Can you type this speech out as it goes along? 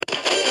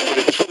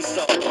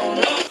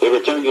We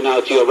return you now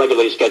to your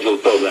regularly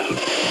scheduled program.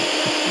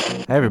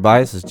 Hey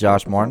everybody, this is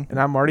Josh Martin. And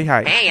I'm Marty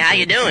Height. Hey, how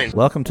you doing?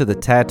 Welcome to the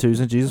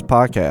Tattoos and Jesus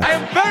podcast. I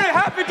am very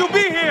happy to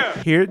be here.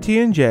 Here at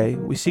T&J,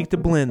 we seek to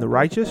blend the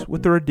righteous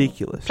with the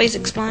ridiculous. Please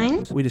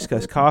explain. We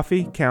discuss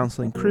coffee,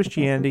 counseling,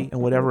 Christianity, and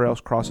whatever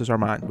else crosses our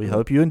mind. We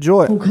hope you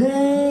enjoy it.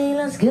 Okay,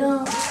 let's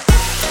go.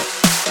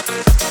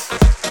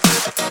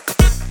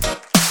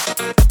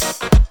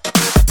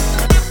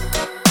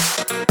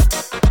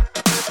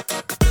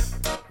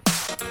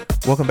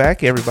 Welcome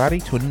back, everybody,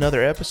 to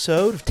another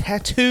episode of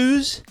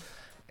Tattoos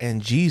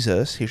and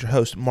Jesus. Here's your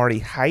host, Marty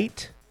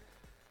Height.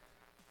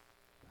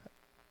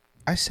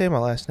 I say my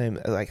last name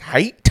like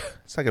Height.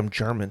 It's like I'm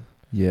German.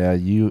 Yeah,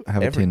 you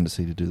have a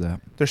tendency to do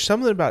that. There's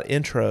something about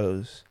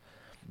intros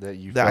That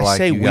you that feel I like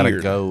say you gotta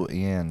weird. go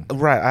in.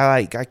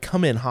 Right, I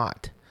come in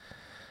hot.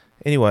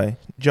 Anyway,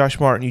 Josh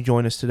Martin, you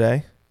join us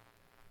today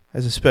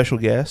as a special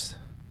guest.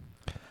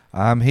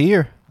 I'm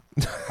here.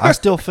 I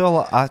still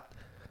feel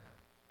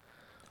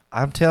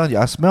I'm telling you,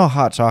 I smell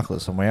hot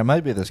chocolate somewhere. It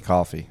might be this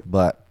coffee,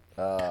 but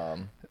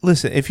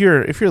Listen, if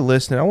you're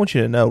listening, I want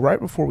you to know right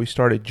before we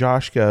started,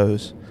 Josh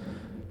goes,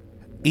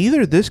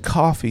 either this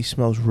coffee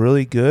smells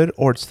really good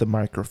or it's the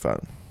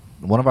microphone.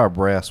 one of our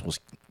breaths was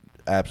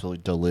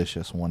absolutely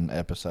delicious one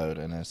episode,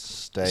 and it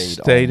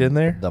stayed on in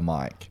there? the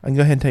mic. I can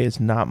go ahead and tell you it's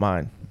not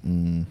mine.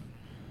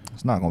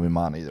 It's not going to be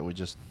mine either. We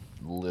just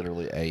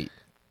literally ate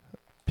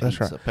That's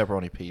pizza, right.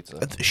 pepperoni pizza.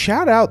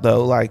 Shout out,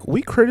 though, like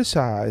we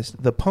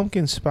criticized the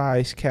pumpkin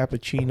spice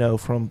cappuccino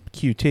from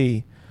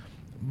QT,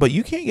 but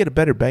you can't get a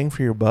better bang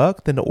for your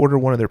buck than to order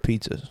one of their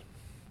pizzas.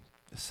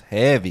 It's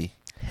heavy.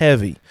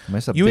 Heavy. I mean,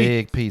 it's a You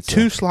big eat pizza.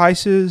 2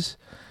 slices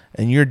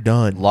and you're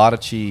done. A lot of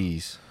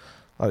cheese.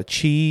 A lot of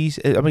cheese.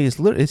 I mean,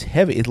 it's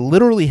heavy. It's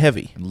literally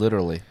heavy.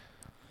 Literally.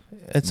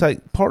 It's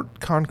like part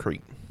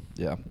concrete,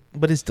 Yeah.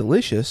 but it's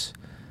delicious,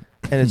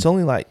 and it's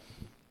only like,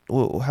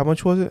 how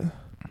much was it?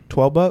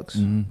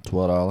 $12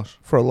 $12.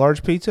 for a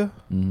large pizza,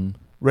 Mm-hmm.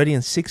 ready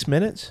in 6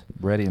 minutes.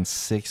 Ready in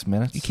 6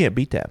 minutes. You can't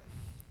beat that.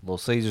 Little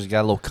Caesars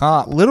got a little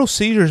comp. Little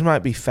Caesars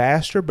might be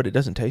faster, but it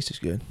doesn't taste as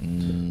good. I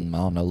don't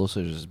know. Little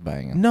Caesars is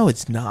banging. No,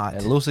 it's not.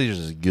 Yeah, Little Caesars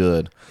is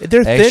good.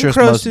 Their thin Extras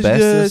crust most is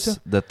bestest, good.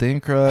 The thin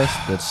crust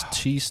that's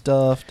cheese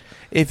stuffed.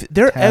 If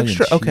they're Italian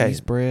extra, okay, cheese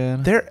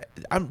bread.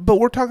 but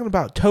we're talking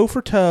about toe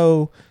for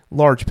toe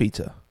large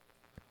pizza.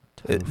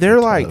 They're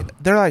like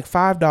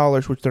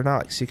 $5, which they're not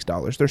like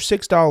 $6. Their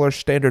 $6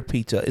 standard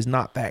pizza is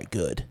not that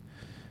good.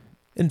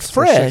 And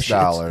For fresh,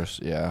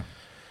 $6, yeah.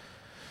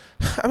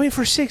 I mean,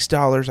 for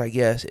 $6, I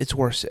guess it's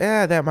worth.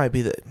 That might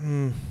be the.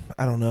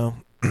 I don't know.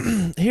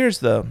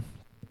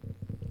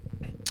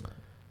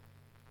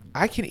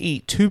 I can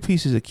eat 2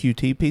 pieces of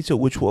QT pizza,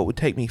 which would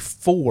take me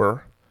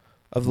 4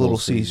 of Little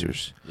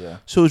Caesars. Yeah.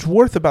 So it's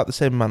worth about the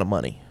same amount of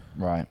money.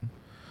 Right.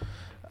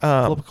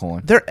 Flip a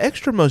coin. Their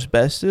extra most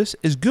bestest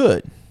is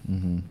good.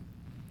 Mm-hmm.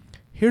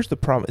 Here's the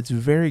problem: it's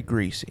very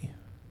greasy.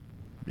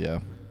 Yeah.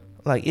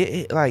 Like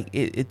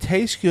it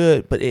tastes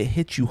good, but it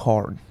hits you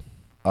hard.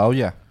 Oh,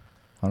 yeah.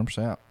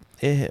 100%.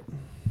 It hit.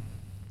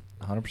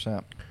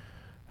 100%.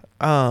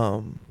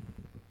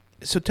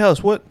 So tell us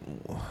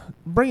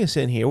bring us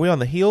in here. We're on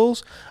the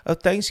heels of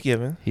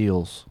Thanksgiving.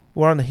 Heels.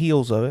 We're on the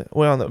heels of it.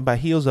 By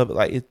heels of it,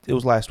 like it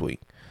was last week.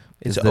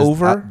 It's Is this-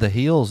 over. the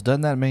heels,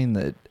 doesn't that mean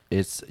that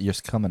it's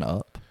just coming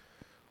up?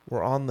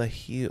 We're on the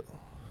heel.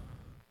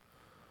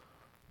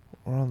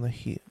 We're on the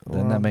heel.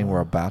 Doesn't that mean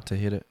we're about to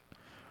hit it?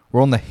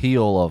 We're on the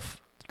heel of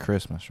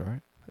Christmas,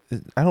 right?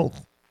 I don't.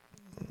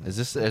 Is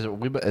this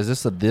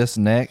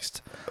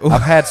next?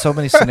 I've had so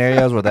many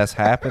scenarios where that's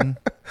happened.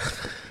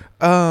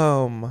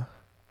 I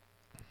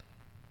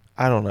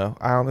don't know.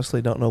 I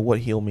honestly don't know what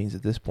heel means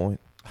at this point.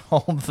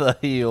 On the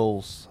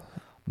heels,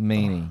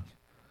 meaning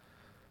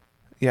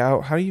Yeah,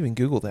 how do you even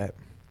Google that?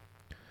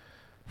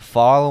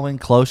 following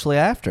closely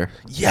after.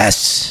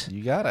 Yes,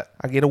 You got it.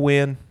 I get a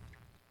win.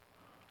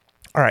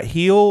 All right,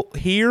 heel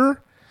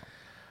here.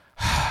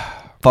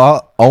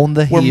 On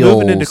the We're heels.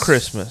 moving into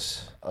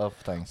Christmas. Of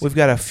Thanksgiving. We've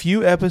got a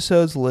few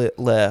episodes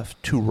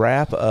left to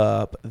wrap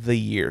up the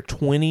year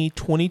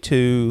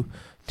 2022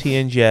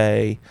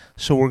 TNJ.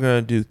 So we're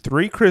going to do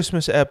 3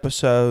 Christmas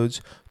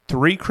episodes,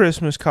 3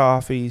 Christmas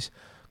coffees.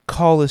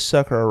 Call this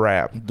sucker a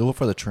wrap. Do it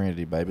for the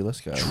Trinity, baby. Let's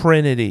go.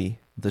 Trinity.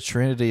 The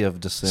Trinity of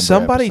December.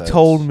 Somebody episodes.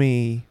 told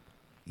me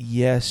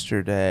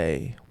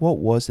yesterday, what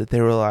was it? They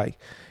were like,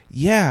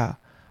 yeah,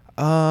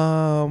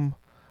 my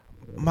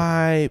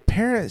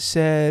parents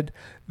said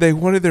they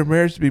wanted their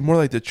marriage to be more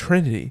like the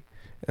Trinity.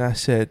 And I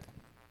said,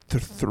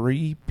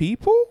 3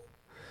 people?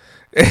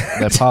 They're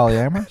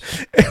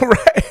polyamorous?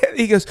 Right.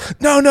 He goes,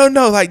 no,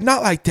 like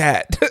not like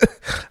that.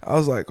 I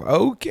was like,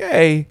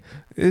 okay,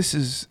 this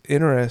is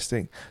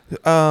interesting.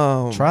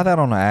 Try that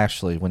on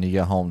Ashley when you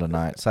get home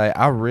tonight. Say,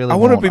 I wanna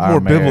want be our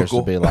more marriage biblical.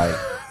 to be like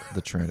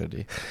the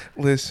Trinity.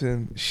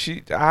 Listen,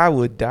 I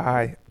would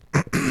die.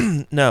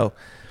 No,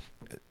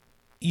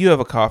 you have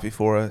a coffee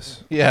for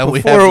us. Yeah,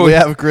 we Before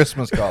have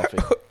Christmas coffee.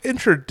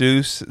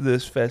 Introduce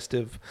this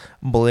festive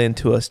blend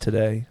to us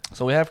today.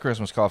 So we have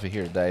Christmas coffee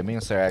here today. Me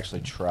and Sarah actually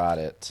tried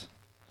it.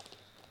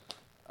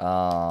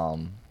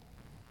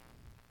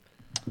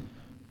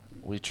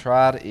 We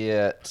tried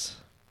it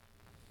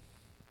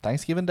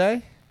Thanksgiving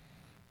Day?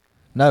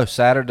 No,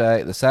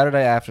 Saturday. The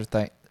Saturday after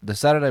the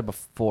Saturday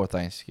before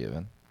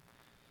Thanksgiving.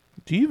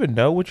 Do you even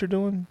know what you're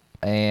doing?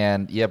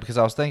 And yeah, because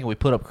I was thinking we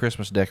put up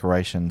Christmas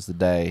decorations the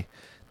day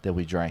that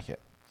we drank it.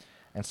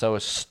 And so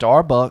it's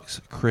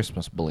Starbucks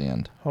Christmas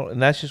Blend.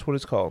 And that's just what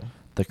it's called.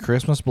 The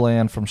Christmas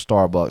Blend from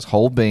Starbucks.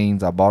 Whole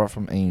beans. I bought it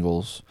from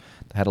Ingles.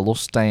 It had a little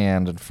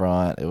stand in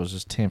front. It was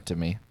just tempting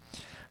me.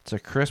 It's a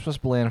Christmas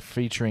blend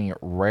featuring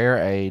rare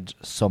aged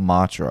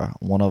Sumatra,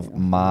 one of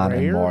mine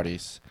and Rare?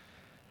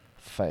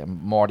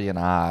 Marty and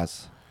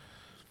I's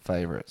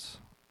favorites.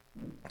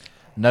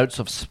 Notes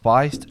of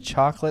spiced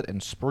chocolate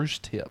and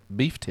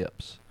beef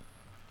tips.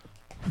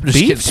 Just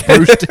Beef?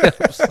 kidding, spruce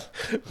tips.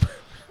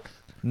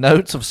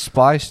 Notes of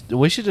spiced.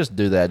 We should just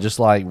do that. Just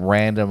like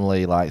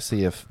randomly, like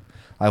see if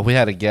like we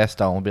had a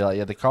guest on, we'd be like,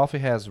 yeah, the coffee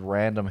has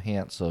random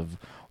hints of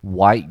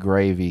white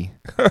gravy,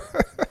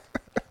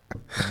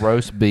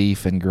 roast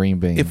beef, and green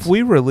beans. If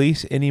we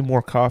release any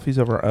more coffees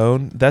of our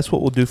own, that's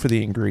what we'll do for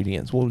the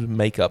ingredients. We'll just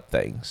make up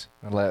things.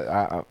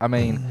 I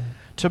mean,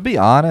 to be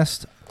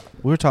honest,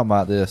 we were talking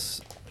about this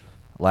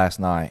last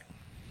night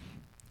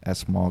at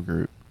small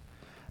group.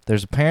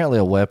 There's apparently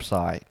a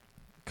website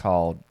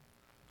called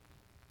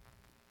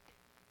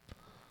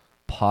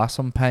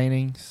Possum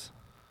Paintings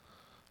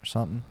or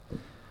something,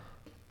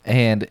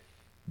 and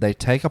they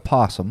take a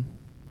possum,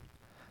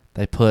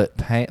 they put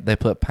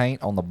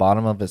paint on the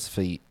bottom of its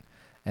feet,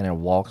 and it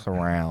walks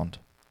around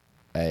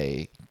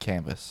a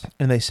canvas,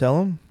 And they sell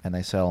them? and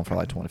they sell them for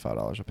like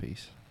 $25 a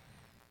piece.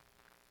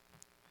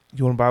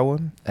 You want to buy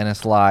one? And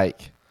it's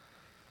like,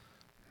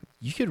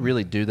 you could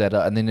really do that.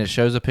 And then it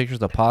shows a picture of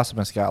the possum.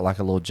 It's got like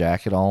a little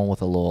jacket on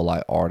with a little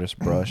like artist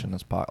brush in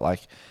its pocket.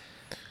 Like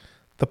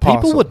The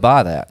possum. people would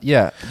buy that.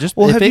 Yeah, just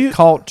Well, if have it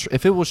you-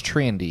 if it was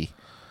trendy,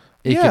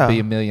 it Yeah. could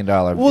be $1 million.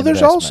 Well, there's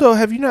investment. also,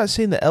 have you not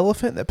seen the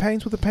elephant that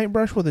paints with a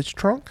paintbrush with its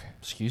trunk?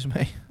 Excuse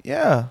me,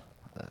 Yeah.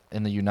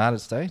 in the United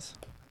States,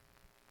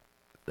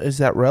 Is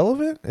that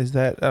relevant? Is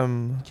that,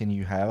 can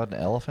you have an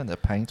elephant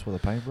that paints with a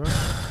paintbrush?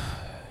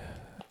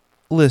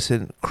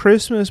 listen,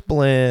 Christmas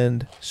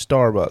blend,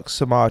 Starbucks,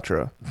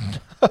 Sumatra.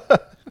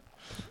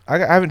 I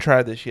haven't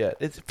tried this yet.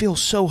 It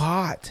feels so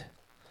hot.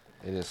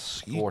 It is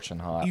scorching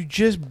hot. You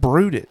just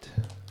brewed it.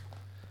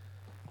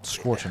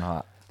 Scorching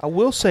hot. I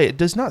will say it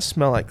does not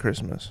smell like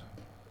Christmas.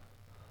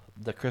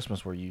 The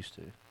Christmas we're used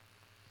to.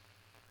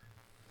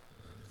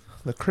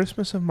 The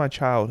Christmas of my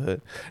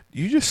childhood.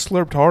 You just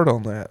slurped hard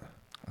on that.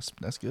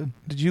 That's good.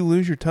 Did you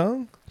lose your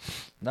tongue?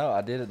 No,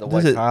 I did it the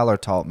Does way it- Tyler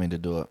taught me to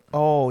do it.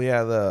 Oh,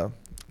 yeah, the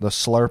The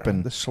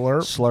slurping,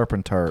 slurp.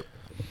 slurping terp.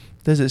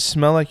 Does it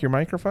smell like your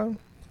microphone?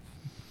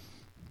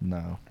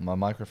 No, my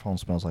microphone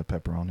smells like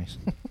pepperonis.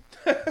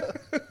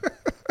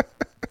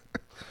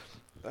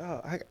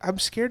 Oh, I'm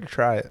scared to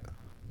try it.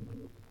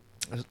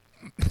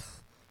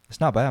 It's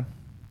not bad.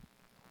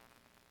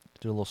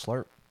 Do a little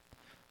slurp.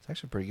 It's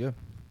actually pretty good.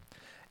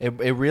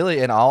 It really,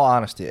 in all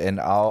honesty,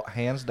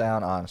 hands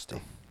down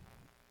honesty,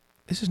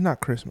 This is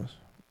not Christmas.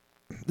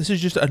 This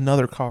is just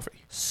another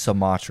coffee.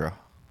 Sumatra.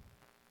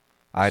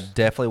 I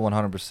definitely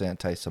 100%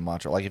 taste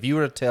Sumatra. Like if you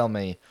were to tell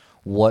me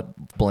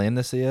what blend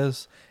this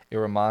is, it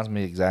reminds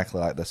me exactly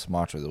like the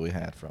Sumatra that we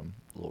had from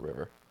Little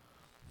River.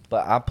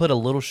 But I put a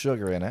little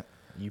sugar in it.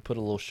 You put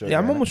a little sugar. Yeah,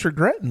 I'm in almost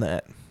regretting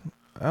that.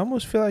 I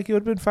almost feel like it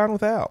would have been fine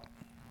without.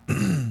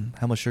 it.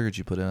 How much sugar did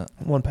you put in it?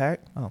 1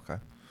 pack. Oh, okay.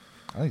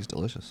 I think it's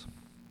delicious.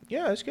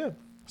 Yeah, it's good.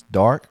 It's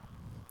dark.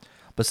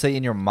 But see,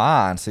 in your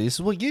mind, see, this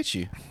is what gets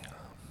you.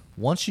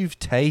 Once you've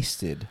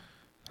tasted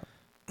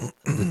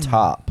the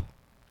top,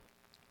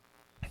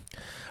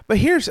 But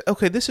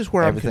this is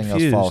where everything I'm else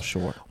confused. falls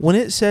short. When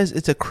it says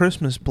it's a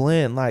Christmas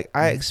blend, like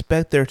I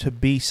expect there to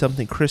be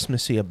something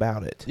Christmassy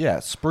about it. Yeah,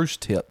 spruce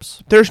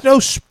tips. There's no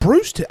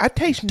spruce. I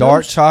taste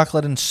Dark no,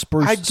 chocolate and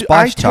spruce I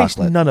spice taste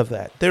chocolate. none of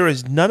that. There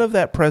is none of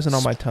that present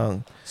on my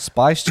tongue.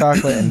 Spice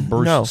chocolate and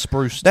No.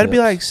 spruce That'd be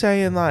tips. like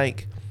saying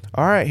like,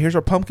 all right, here's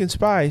our pumpkin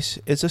spice.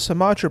 It's a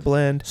Sumatra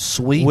blend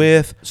sweet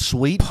with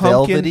sweet pumpkin-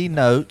 velvety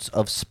notes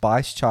of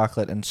spice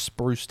chocolate and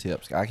spruce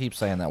tips. I keep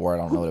saying that word.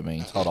 I don't know what it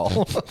means. Hold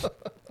on.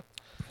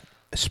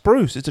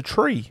 spruce. It's a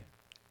tree.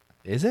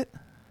 Is it?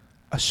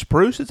 A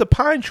spruce? It's a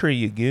pine tree,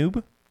 you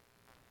goob.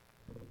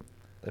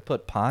 They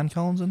put pine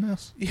cones in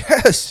this?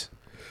 Yes.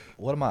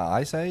 What am I,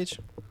 Ice Age?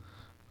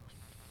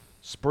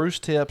 Spruce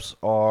tips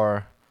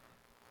are...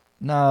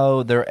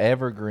 No, they're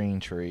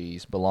evergreen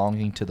trees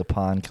belonging to the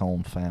pine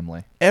cone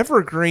family.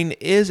 Evergreen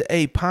is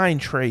a pine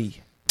tree.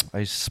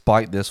 I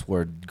spiked this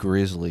word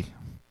grizzly.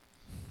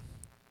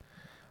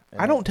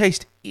 I don't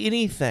taste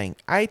anything.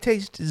 I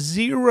taste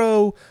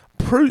zero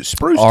spruce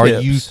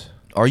tips.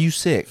 Are you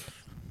sick?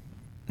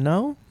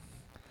 No?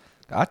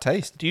 I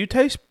taste. Do you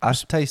taste? I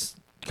taste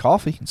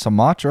coffee,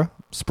 Sumatra,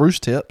 spruce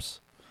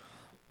tips.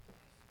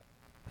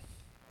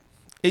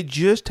 It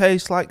just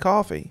tastes like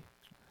coffee.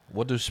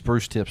 What do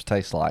spruce tips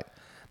taste like?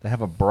 They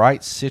have a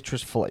bright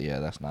citrus flavor. Yeah,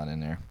 that's not in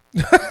there.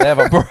 They have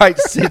a bright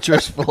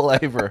citrus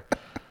flavor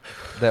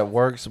that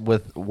works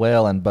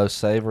well in both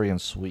savory and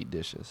sweet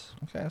dishes.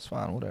 Okay, that's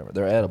fine. Whatever.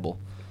 They're edible.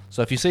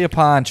 So if you see a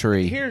pine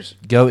tree, Here's-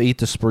 go eat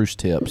the spruce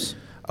tips.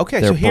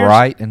 Okay, They're so here's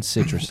bright and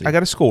citrusy. I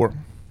got a score.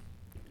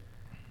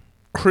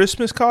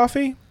 Christmas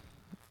coffee.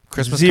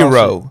 Christmas 0.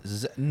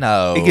 coffee-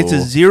 No, It gets a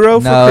 0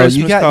 for no, Christmas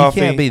you coffee.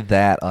 You can't be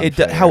that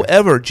unfair.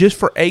 However, just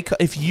for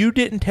if you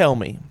didn't tell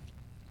me,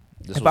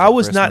 This if was I a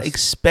was not Christmas-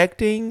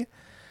 expecting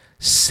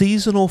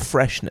seasonal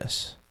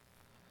freshness,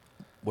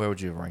 where would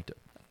you have ranked it?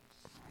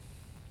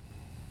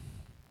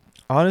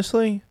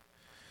 honestly,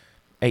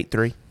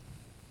 8.3.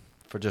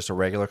 For just a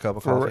regular cup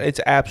of coffee? It's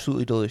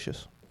absolutely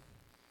delicious.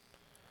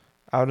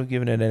 I would have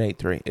given it an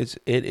 8.3.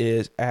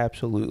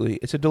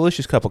 It's a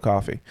delicious cup of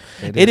coffee.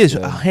 It is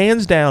good.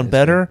 hands down It's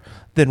better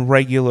than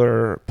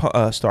regular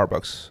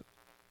Starbucks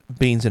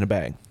beans in a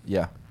bag.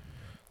 Yeah.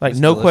 Like, It's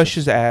no delicious.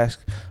 questions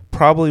asked.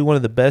 Probably one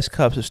of the best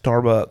cups of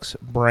Starbucks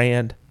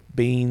brand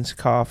beans,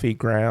 coffee,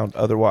 ground,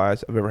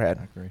 otherwise I've ever I had.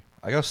 agree.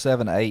 I go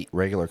 7-8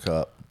 regular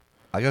cup.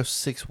 I go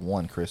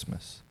 6-1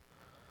 Christmas.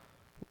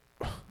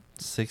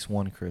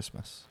 6-1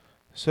 Christmas.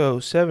 So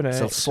 7.8.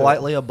 So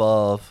slightly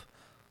above,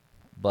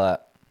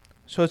 but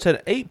So it's an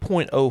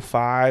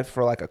 8.05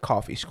 for like a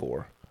coffee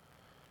score.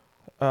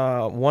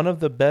 One of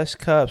the best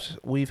cups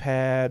we've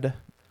had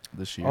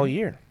this year. all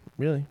year,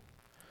 really.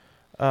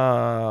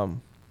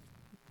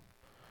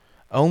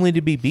 Only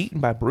to be beaten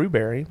by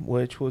Brewberry,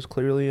 which was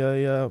clearly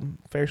a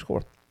fair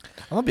score.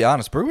 I'm gonna be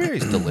honest.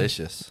 Brewberry's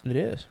delicious. It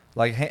is.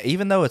 Like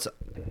even though it's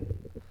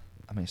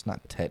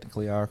not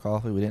technically our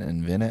coffee. We didn't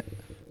invent it.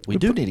 We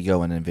do need to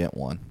go and invent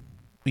one.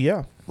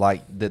 Yeah.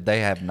 Like that they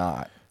have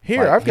not.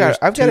 Here, Like,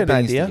 I've got two an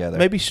beans idea. together.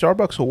 Maybe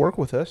Starbucks will work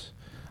with us.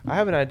 I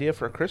have an idea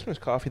for a Christmas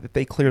coffee that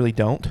they clearly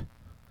don't.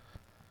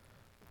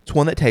 It's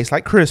one that tastes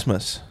like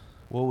Christmas.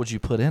 What would you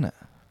put in it?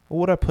 What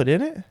would I put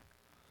in it?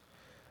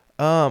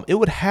 It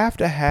would have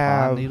to Pine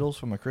have needles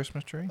from a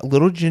Christmas tree. a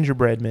little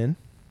gingerbread man,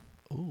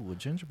 Ooh, a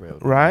gingerbread.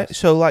 would be right? nice.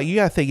 So like you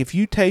gotta think if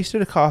you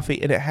tasted a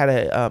coffee and it had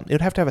it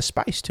would have to have a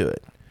spice to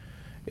it.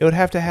 It would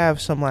have to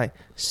have some like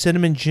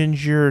cinnamon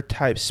ginger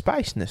type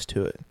spiciness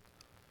to it.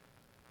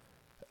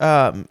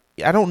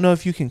 I don't know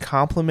if you can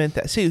complement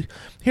that. See,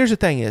 here's the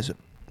thing is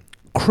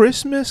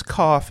Christmas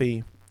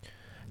coffee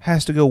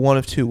has to go one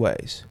of two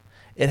ways.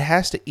 It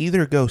has to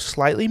either go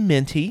slightly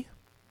minty,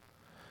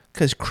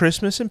 because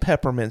Christmas and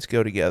peppermints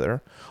go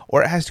together,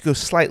 or it has to go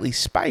slightly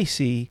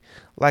spicy,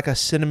 like a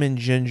cinnamon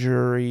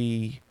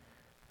gingery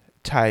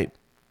type.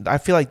 I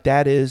feel like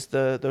those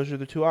are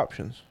the two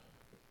options.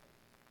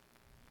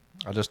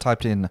 I just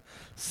typed in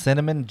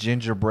cinnamon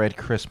gingerbread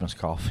Christmas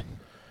coffee,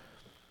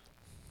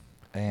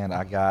 and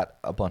I got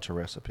a bunch of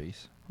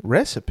recipes.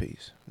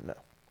 Recipes? No.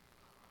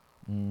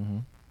 Mm-hmm.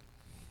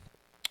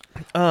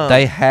 Um,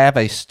 They have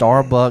a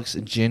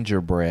Starbucks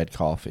gingerbread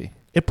coffee.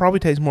 It probably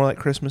tastes more like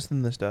Christmas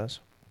than this does.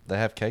 They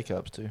have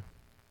K-Cups too.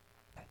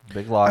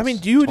 Big Lots. I mean,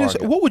 do you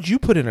Target. what would you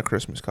put in a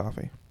Christmas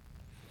coffee?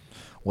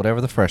 Whatever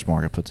the Fresh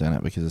Market puts in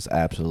it, because it's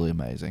absolutely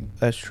amazing.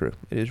 That's true.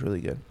 It is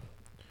really good.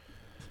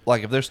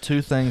 Like if there's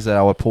two things that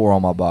I would pour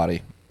on my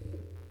body,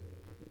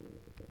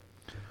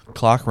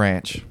 Clock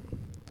Ranch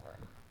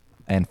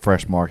and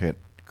Fresh Market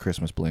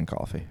Christmas blend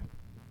coffee.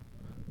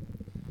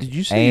 Did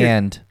you say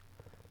And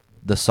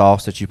the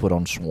sauce that you put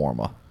on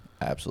shawarma.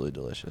 Absolutely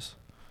delicious.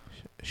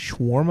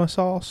 shawarma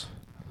sauce?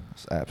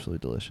 It's absolutely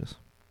delicious.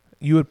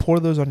 You would pour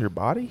those on your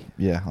body?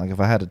 Yeah, like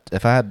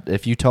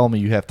if you told me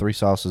you have 3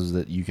 sauces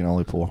that you can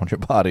only pour on your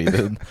body,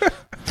 then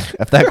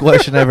if that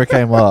question ever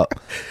came up,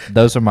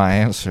 those are my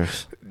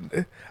answers.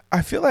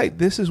 I feel like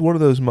this is one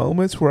of those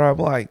moments where I'm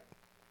like,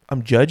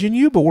 I'm judging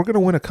you, but we're going to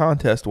win a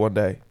contest one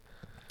day.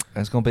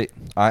 And it's gonna be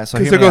all right. So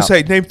Because they're going to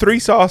say, name 3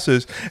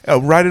 sauces,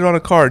 write it on a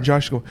card.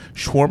 Josh go,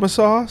 shawarma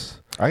sauce?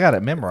 I got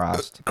it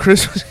memorized.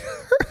 Christmas.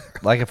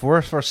 Like if we're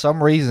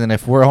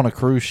if we're on a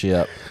cruise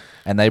ship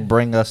and they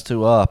bring us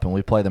 2 up and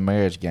we play the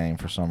marriage game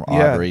for some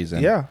odd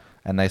reason, Yeah.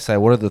 and they say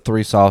what are the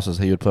 3 sauces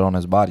he would put on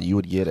his body, you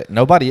would get it.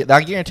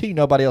 I guarantee you,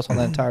 nobody else on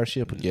the entire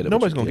ship would get it.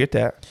 Nobody's going to get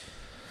that.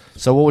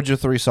 So what would your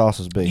 3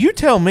 sauces be? You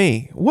tell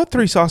me, what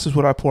 3 sauces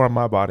would I pour on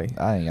my body?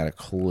 I ain't got a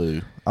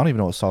clue. I don't even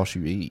know what sauce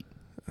you eat.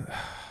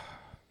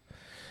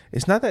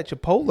 It's not that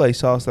Chipotle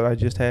sauce that I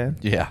just had.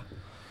 Yeah.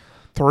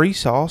 3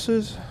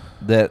 sauces?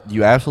 That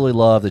you absolutely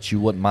love that you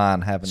wouldn't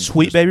mind having.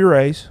 Sweet Baby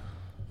Ray's.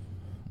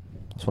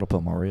 That's what I put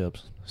on my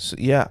ribs. So,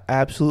 yeah,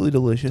 absolutely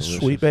delicious.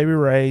 Delicious. Sweet Baby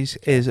Ray's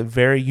is a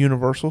very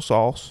universal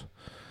sauce.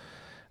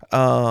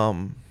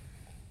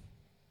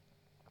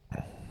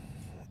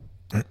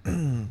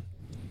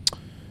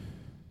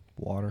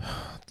 Water.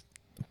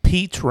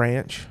 Pete's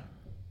Ranch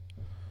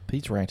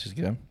Pete's Ranch is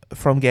good.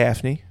 from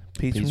Gaffney.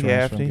 Pete's from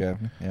Ranch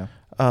Gaffney.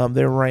 Yeah.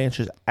 Their ranch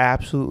is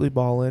absolutely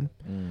ballin'.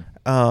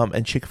 Mm.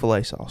 And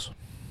Chick-fil-A sauce.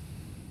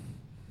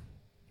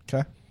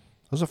 Okay.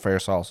 Those are fair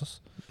sauces.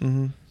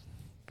 Mm-hmm.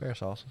 Fair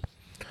sauces.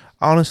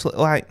 Honestly,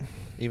 like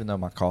Even though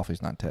my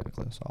coffee's not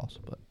technically a sauce,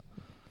 but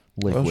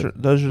liquid.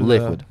 those are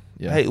liquid.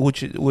 Yeah. Hey,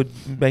 which would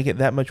make it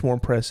that much more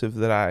impressive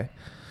that I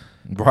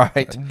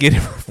Right. get it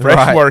from Fresh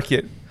Right.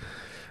 Market.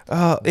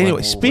 Anyway, We'll win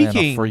a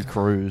speaking free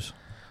cruise.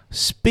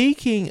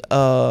 Speaking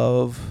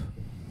of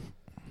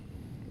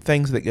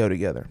things that go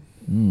together,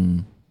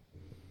 Mm.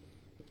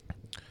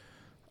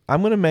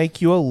 I'm going to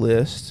make you a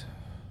list,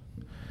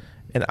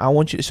 and I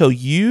want you. So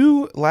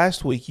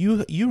last week you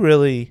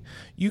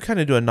kind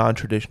of do a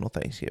non-traditional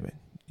Thanksgiving.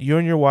 You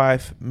and your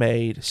wife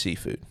made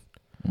seafood.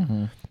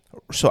 Mm-hmm.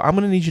 So I'm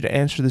going to need you to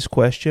answer this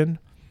question,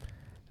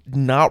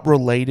 not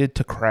related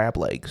to crab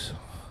legs.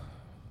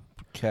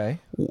 Okay.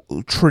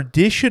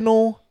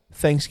 Traditional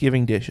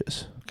Thanksgiving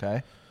dishes.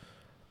 Okay.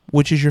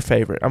 Which is your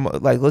favorite?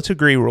 Let's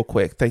agree real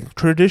quick.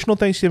 Traditional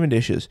Thanksgiving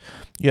dishes.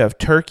 You have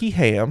turkey,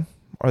 ham,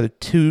 are the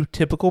two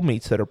typical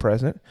meats that are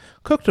present,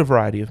 cooked a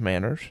variety of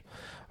manners.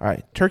 All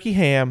right, turkey,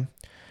 ham,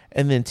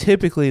 and then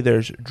typically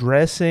there's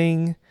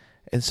dressing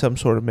and some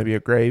sort of maybe a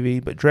gravy,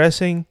 but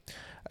dressing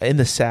in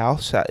the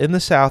South. In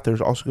the South,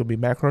 there's also going to be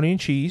macaroni and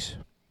cheese,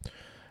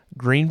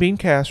 green bean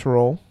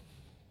casserole,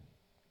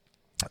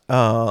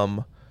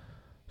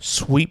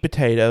 sweet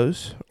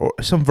potatoes, or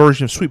some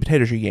version of sweet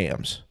potatoes or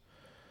yams.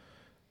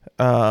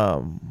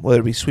 Whether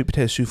it be sweet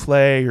potato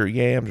souffle or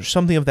yams or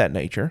something of that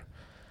nature.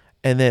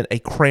 And then a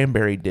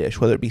cranberry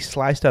dish, whether it be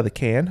sliced out of the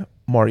can,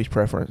 Marty's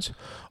preference,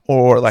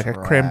 or like a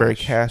cranberry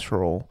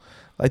casserole.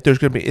 Like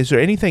is there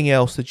anything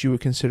else that you would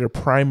consider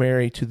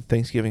primary to the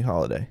Thanksgiving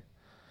holiday?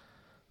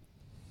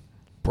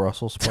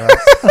 Brussels sprouts.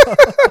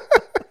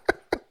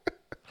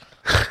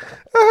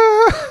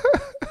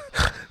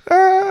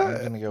 I'm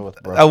going to go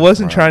with Brussels I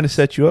wasn't sprouts. trying to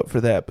set you up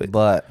for that,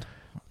 but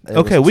it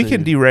okay, was we too-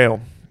 can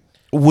derail.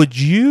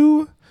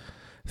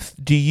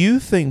 Do you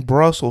think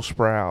Brussels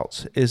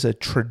sprouts is a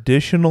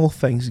traditional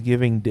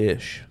Thanksgiving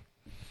dish?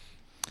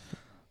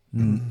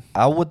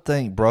 I would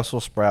think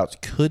Brussels sprouts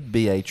could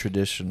be a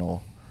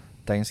traditional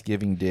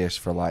Thanksgiving dish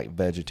for like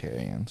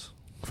vegetarians.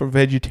 For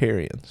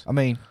vegetarians. I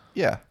mean,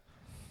 yeah.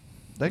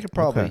 They could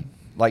probably, Okay.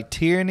 like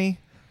Tierney,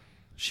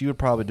 she would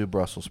probably do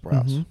Brussels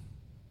sprouts. Mhm.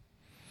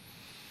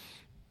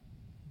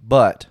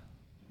 But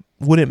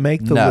Would it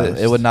make the no,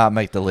 list? it would not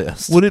make the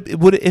list. Would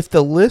it if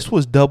the list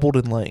was doubled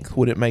in length,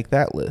 would it make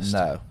that list?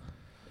 No.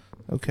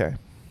 Okay.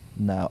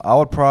 No. There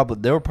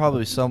would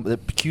probably be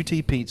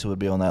QT pizza would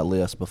be on that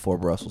list before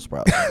Brussels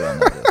sprouts would be on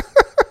that list.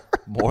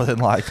 More than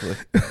likely.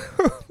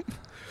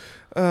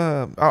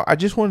 I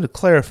just wanted to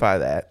clarify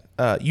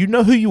that. You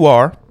know who you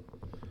are.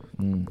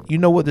 You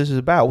know what this is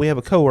about. We have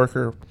a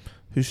coworker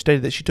who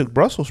stated that she took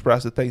Brussels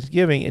sprouts at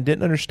Thanksgiving and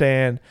didn't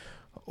understand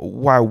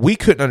why we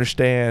couldn't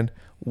understand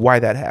why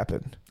that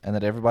happened. And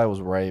that everybody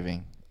was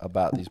raving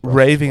about these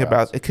Brussels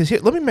sprouts. Because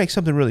let me make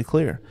something really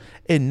clear.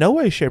 In no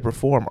way, shape, or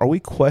form are we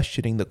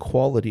questioning the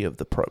quality of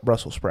the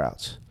Brussels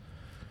sprouts.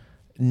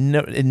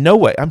 No, in no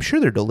way. I'm sure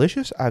they're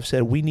delicious. I've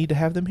said we need to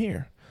have them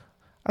here.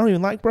 I don't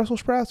even like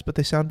Brussels sprouts, but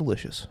they sound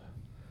delicious.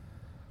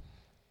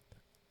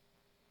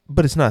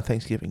 But it's not a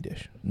Thanksgiving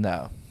dish.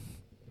 No.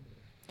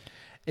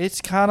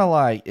 It's kind of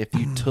like if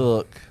you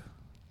took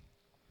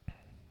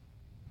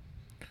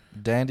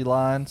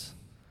dandelions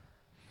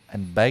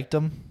and baked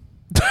them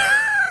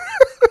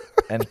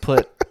and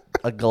put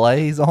a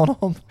glaze on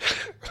them.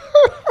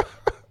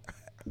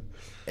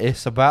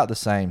 It's about the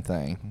same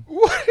thing.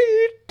 What are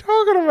you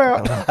talking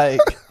about? Like,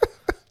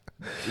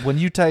 when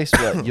you taste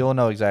it, you'll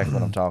know exactly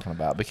what I'm talking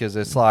about because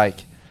it's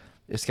like,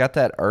 it's got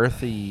that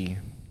earthy.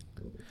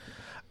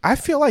 I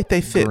feel like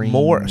they fit Green.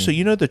 more. So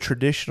you know the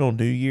traditional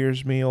New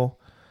Year's meal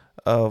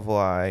of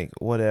like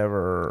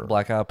whatever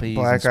Black eyed peas,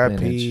 black and eyed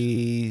spinach,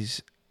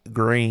 peas,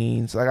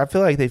 greens. Like I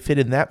feel like they fit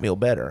in that meal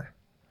better.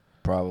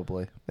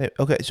 probably.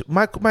 Okay, so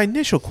my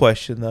initial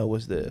question though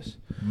was this: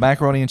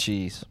 Macaroni and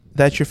cheese.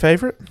 that's your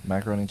favorite?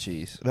 Macaroni and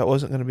cheese. That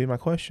wasn't going to be my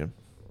question.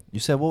 You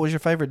said what was your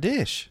favorite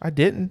dish? I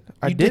didn't.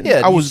 I You didn't.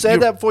 did. I You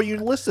said that before you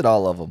listed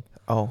all of them.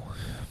 Oh,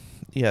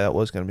 yeah, that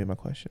was going to be my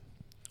question.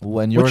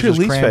 When yours What's your is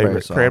least cranberry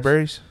favorite? sauce.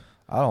 Cranberries.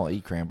 I don't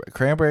eat cranberry.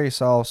 Cranberry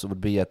sauce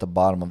would be at the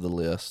bottom of the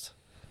list.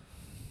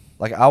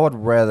 Like I would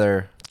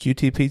rather,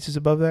 QT pizzas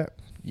above that.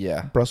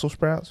 yeah. Brussels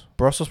sprouts.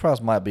 Brussels sprouts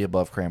might be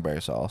above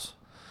cranberry sauce.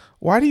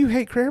 Why do you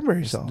hate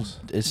cranberry sauce?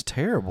 It's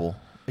terrible.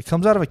 It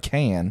comes out of a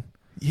can.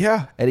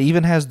 Yeah. It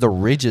even has the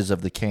ridges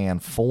of the can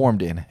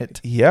formed in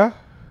it, Yeah.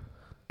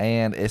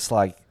 and it's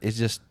like it's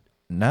just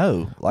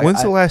no. Like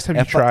When's the last time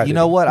you tried You it?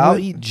 know what? I'll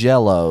When- eat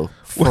Jello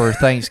for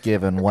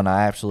Thanksgiving when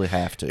I absolutely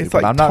have to. It's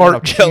but like I'm not tart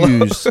gonna Jell-O.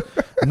 choose.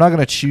 I'm not going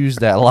to choose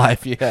that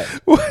life yet.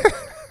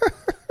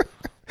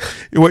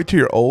 You wait till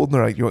you're old and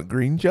they're like, you want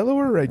green Jello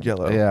or red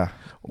Jello? Yeah.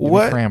 Give me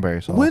What?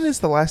 cranberry sauce? When is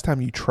the last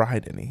time you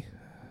tried any?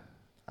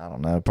 I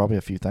don't know. Probably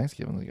a few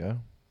Thanksgivings ago.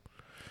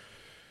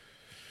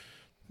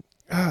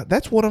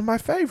 That's one of my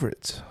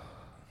favorites.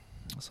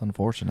 It's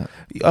unfortunate.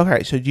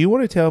 Okay, so do you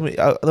want to tell me?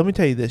 Let me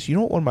tell you this. You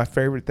know what one of my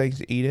favorite things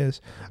to eat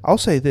is? I'll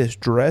say this: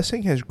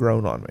 dressing has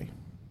grown on me.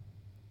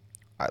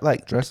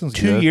 Like Dressing's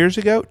 2 good. years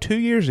ago,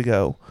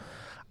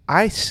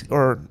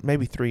 or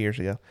maybe 3 years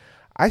ago,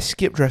 I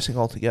skipped dressing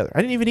altogether.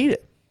 I didn't even eat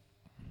it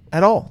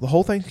at all. The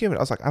whole Thanksgiving,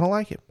 I was like, I don't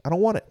like it. I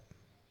don't want it.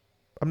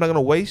 I'm not going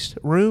to waste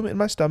room in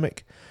my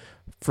stomach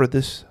for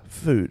this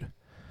food.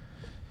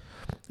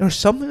 There was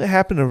something that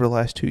happened over the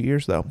last 2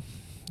 years, though.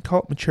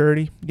 Call it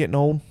maturity, getting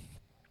old.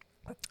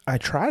 I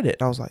tried it,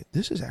 and I was like,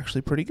 this is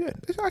actually pretty good.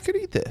 I could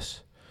eat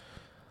this.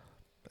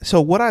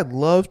 So what I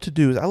love to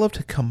do is I love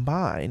to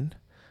combine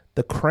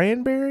the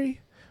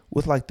cranberry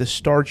with like the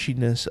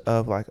starchiness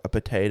of like a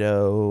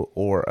potato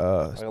or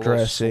a Like a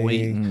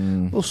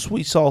dressing, little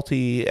sweet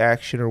salty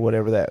action or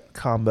whatever that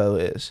combo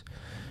is.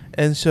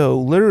 And so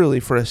literally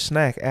for a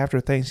snack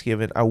after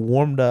Thanksgiving, I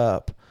warmed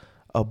up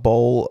a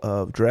bowl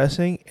of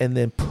dressing and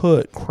then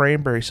put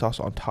cranberry sauce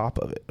on top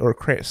of it, or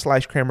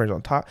sliced cranberries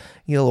on top.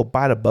 You get a little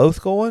bite of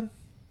both going.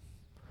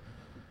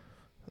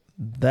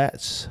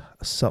 That's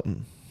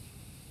something.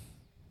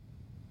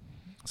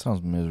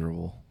 Sounds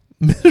miserable.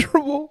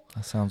 Miserable?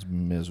 That sounds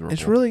miserable.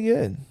 It's really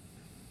good.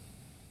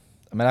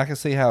 I mean, I can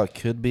see how it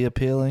could be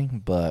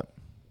appealing, but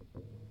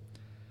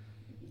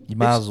you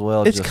might as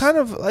well It's just kind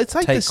of, it's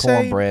like the take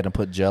same. cornbread and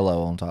put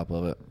Jell-O on top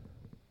of it.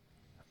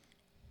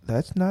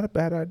 That's not a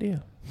bad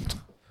idea.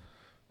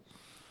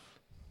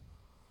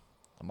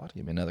 I might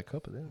give me another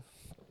cup of this.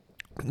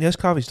 Yes,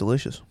 coffee's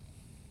delicious.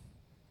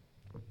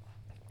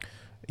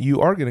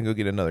 You are going to go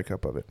get another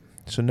cup of it.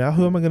 So now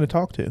who am I going to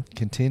talk to?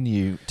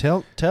 Continue.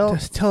 Tell.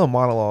 Just tell a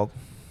monologue.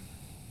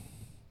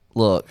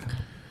 Look,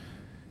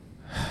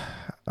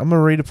 I'm going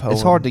to read a poem.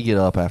 it's hard to get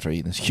up after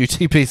eating this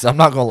QT pizza. I'm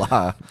not gonna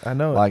lie. I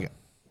know. Like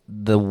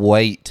the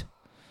weight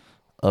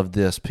of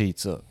this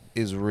pizza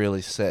is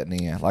really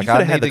setting in. Like you I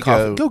could have need had the to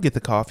coffee. go. Go get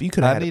the coffee. You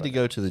could I have need to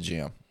go to the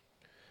gym.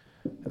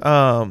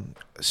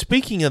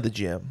 Speaking of the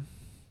gym.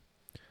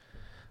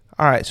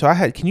 All right, so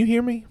can you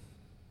hear me?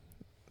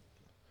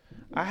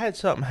 I had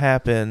something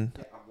happen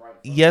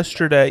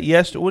yesterday.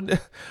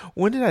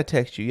 When did I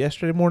text you?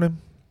 Yesterday morning?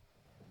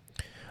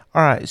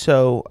 All right,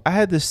 so I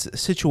had this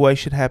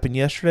situation happen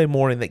yesterday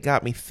morning that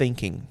got me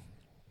thinking.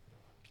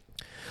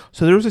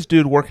 So there was this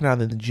dude working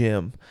out in the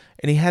gym,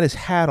 and he had his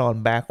hat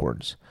on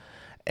backwards.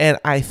 And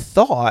I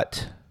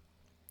thought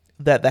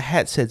that the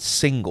hat said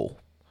single,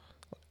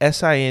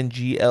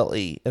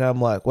 S-I-N-G-L-E. And I'm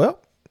like,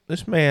 well,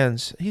 this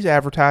he's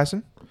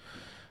advertising.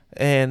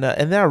 And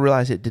then I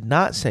realized it did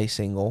not say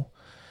single.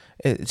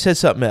 It said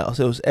something else.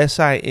 It was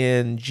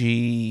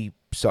S-I-N-G,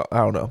 so I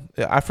don't know.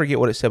 I forget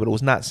what it said, but it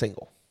was not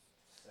single.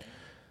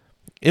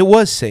 It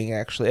was sing,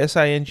 actually.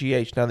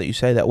 S-I-N-G-H, now that you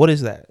say that. What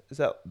is that?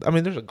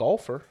 There's a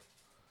golfer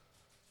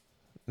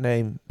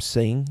named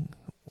Sing.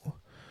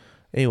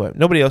 Anyway,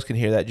 nobody else can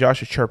hear that.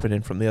 Josh is chirping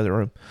in from the other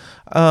room.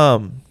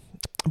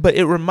 But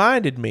it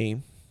reminded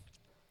me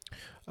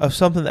of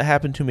something that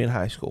happened to me in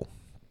high school.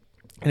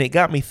 And it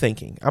got me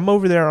thinking. I'm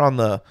over there I'm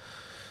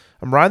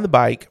riding the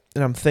bike,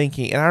 and I'm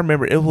thinking, and I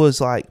remember it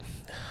was like,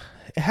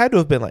 it had to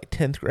have been like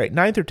 10th grade,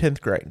 9th or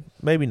 10th grade,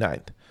 maybe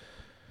 9th.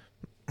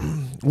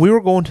 We were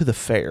going to the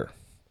fair,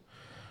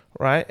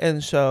 right?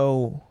 And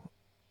so,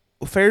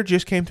 fair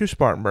just came through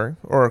Spartanburg,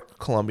 or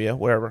Columbia,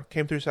 wherever,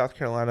 came through South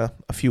Carolina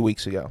a few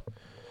weeks ago.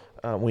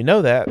 We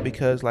know that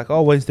because, like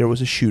always, there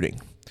was a shooting.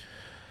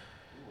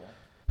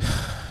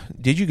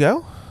 Did you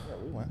go? Yeah,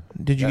 we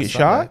went. Did you That get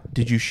Sunday. shot?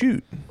 Did you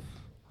shoot?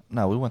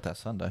 No, we went that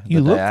Sunday. You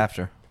the looked- day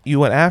after. You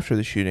went after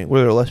the shooting. Were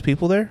there less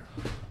people there?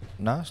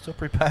 No, still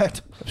pretty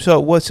packed. So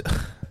what's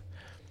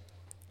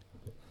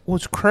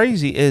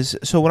crazy is,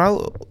 so when I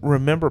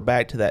remember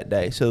back to that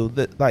day, so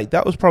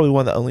that was probably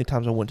one of the only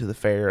times I went to the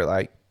fair,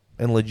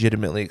 and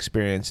legitimately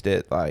experienced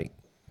it,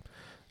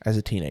 as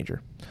a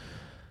teenager.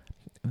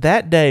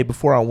 That day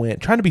before I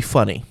went, trying to be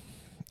funny,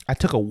 I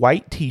took a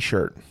white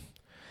T-shirt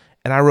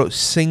and I wrote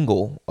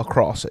single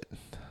across it.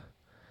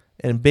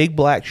 And big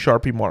black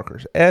Sharpie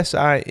markers,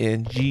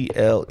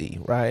 S-I-N-G-L-E,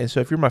 right? And so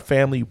if you're my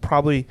family,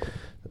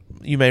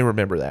 you may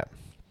remember that.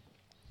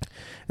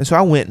 And so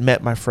I went and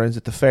met my friends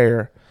at the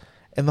fair,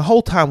 and the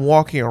whole time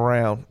walking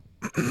around,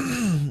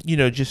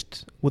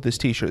 just with this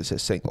T-shirt that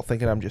says single,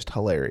 thinking I'm just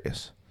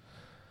hilarious.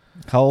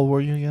 How old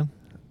were you again?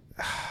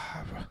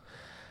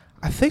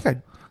 I think I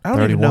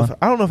don't even know. 31?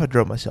 I don't know if I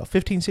drove myself.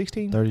 15,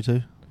 16?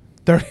 32.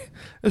 30.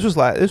 This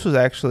was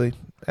actually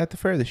at the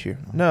fair this year.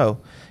 No,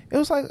 it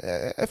was like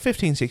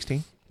 15,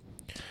 16.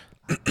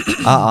 I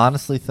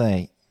honestly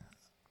think,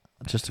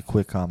 just a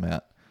quick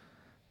comment,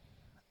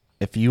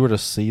 if you were to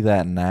see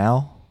that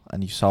now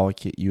and you saw a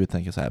kid, you would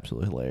think it's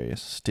absolutely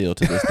hilarious. Still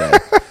to this day.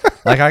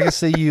 I can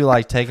see you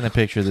taking a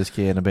picture of this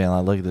kid and being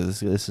like, look at this.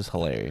 This is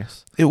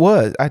hilarious. It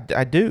was.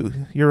 I do.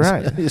 You're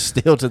right. It's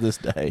still to this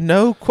day.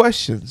 No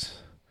questions.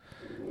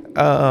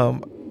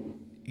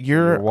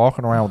 You're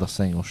walking around with a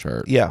single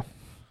shirt. Yeah.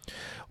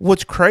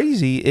 What's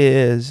crazy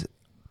is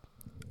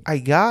I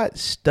got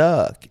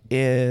stuck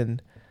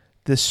in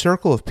this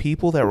circle of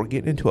people that were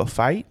getting into a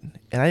fight,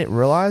 and I didn't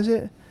realize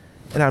it.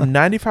 And I'm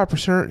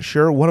 95%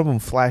 sure one of them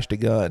flashed a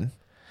gun,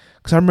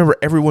 because I remember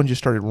everyone just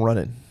started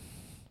running.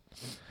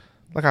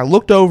 I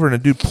looked over and a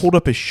dude pulled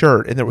up his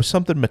shirt, and there was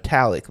something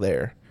metallic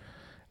there.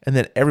 And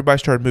then everybody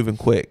started moving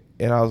quick,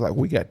 and I was like,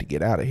 we got to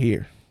get out of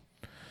here.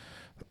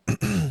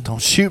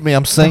 Don't shoot me.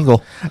 I'm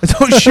single.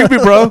 Don't shoot me,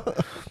 bro.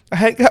 I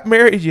hadn't got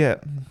married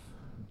yet.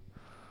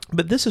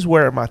 But this is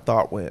where my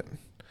thought went,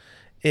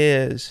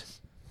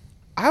 is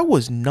I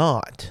was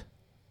not,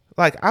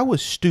 I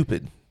was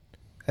stupid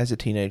as a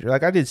teenager.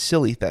 I did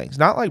silly things.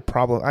 Not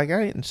problem. I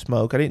didn't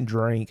smoke. I didn't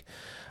drink.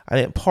 I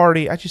didn't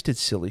party. I just did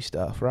silly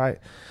stuff, right?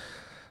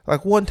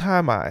 One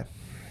time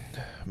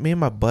me and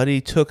my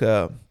buddy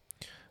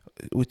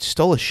we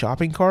stole a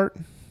shopping cart,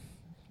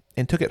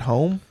 and took it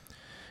home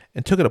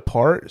and took it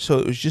apart. So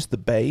it was just the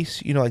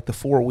base, like the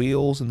 4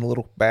 wheels and the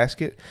little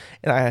basket.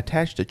 And I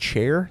attached a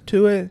chair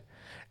to it.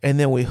 And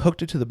then we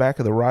hooked it to the back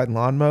of the riding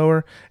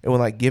lawnmower and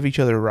would give each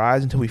other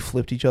rides until we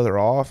flipped each other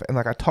off. And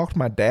I talked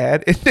my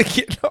dad into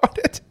getting on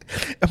it.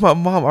 And my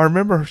mom, I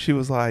remember she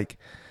was like,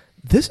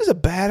 "This is a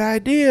bad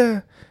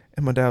idea."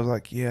 And my dad was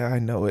like, "Yeah, I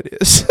know it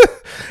is."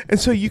 And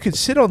so you could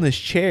sit on this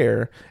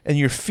chair and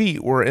your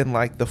feet were in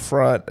the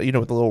front, with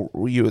the little,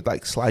 you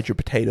would slide your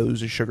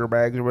potatoes or sugar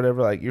bags or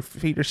whatever. Your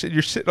feet are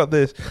you're sitting on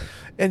this.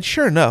 And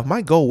sure enough,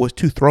 my goal was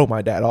to throw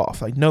my dad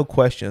off. No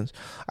questions.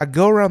 I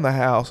go around the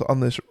house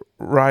on this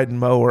riding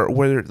mower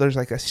where there's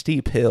a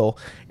steep hill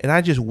and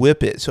I just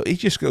whip it. So it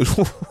just goes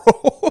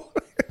roll.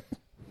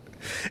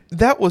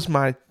 That was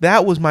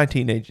my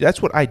teenage.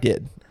 That's what I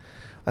did.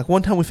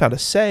 One time we found a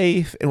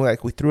safe and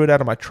we threw it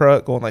out of my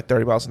truck going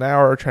 30 miles an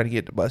hour trying to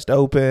get it to bust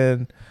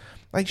open.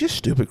 Just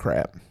stupid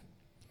crap.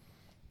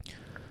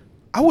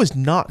 I was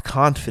not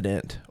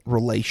confident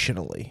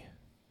relationally.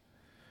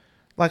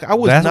 I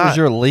was That not. was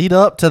your lead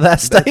up to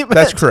that statement?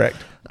 That's correct.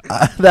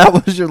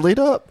 That was your lead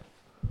up?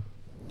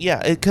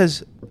 Yeah,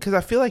 because I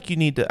feel like I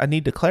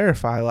need to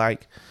clarify,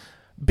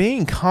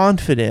 being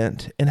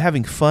confident and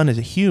having fun as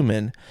a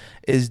human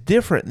is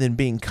different than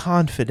being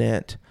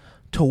confident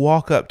to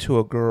walk up to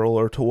a girl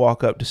or to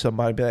walk up to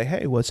somebody and be like,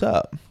 "Hey, what's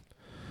up?"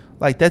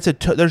 That's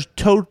there's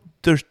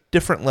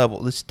different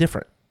levels. It's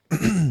different.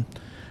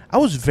 I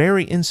was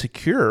very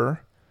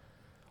insecure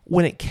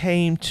when it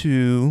came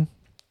to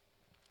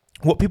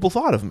what people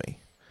thought of me.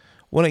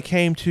 When it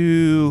came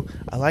to,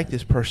 I like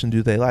this person,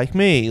 do they like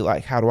me?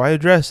 How do I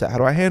address that? How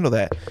do I handle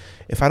that?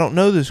 If I don't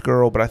know this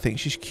girl, but I think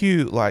she's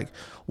cute,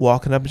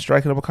 walking up and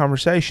striking up a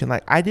conversation,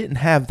 I didn't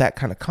have that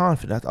kind of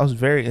confidence. I was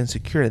very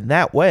insecure in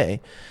that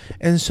way.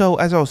 And so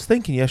as I was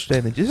thinking yesterday,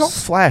 and it just all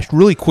flashed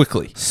really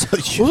quickly.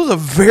 It was a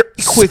very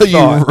quick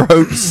thought. You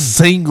wrote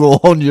single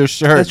on your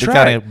shirt That's to right.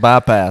 kind of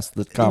bypass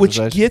the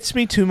conversation. Which gets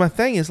me to my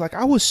thing is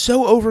I was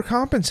so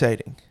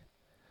overcompensating.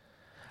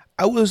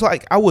 I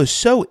was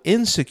so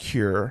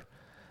insecure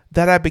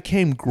that I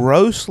became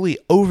grossly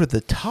over the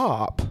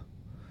top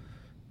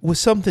with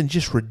something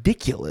just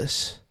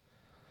ridiculous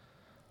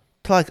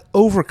to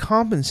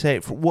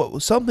overcompensate for what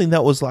was something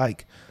that was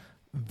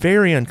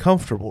very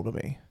uncomfortable to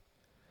me.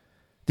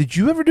 Did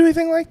you ever do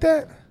anything like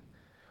that?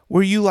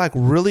 Where you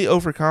really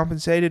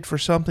overcompensated for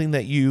something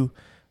that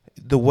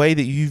the way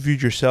that you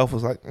viewed yourself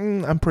was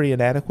I'm pretty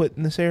inadequate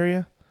in this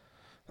area?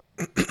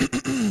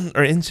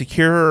 Or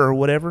insecure or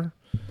whatever?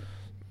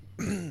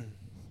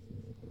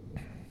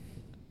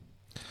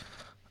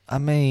 I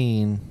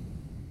mean,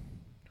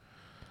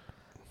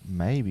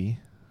 maybe.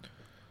 I'm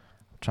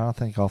trying to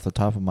think off the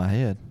top of my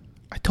head.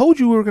 I told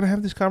you we were going to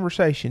have this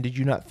conversation. Did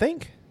you not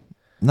think?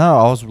 No,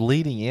 I was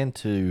leading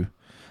into.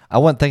 I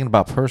wasn't thinking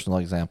about personal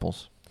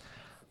examples.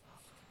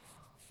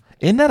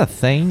 Isn't that a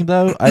thing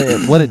though?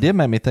 What it did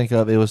make me think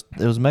of, it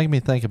was making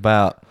me think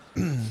about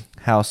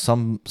how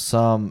some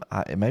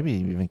maybe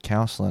even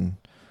counseling,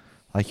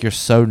 you're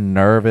so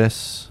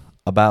nervous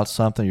about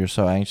something, you're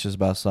so anxious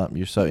about something,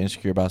 you're so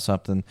insecure about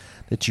something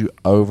that you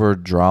over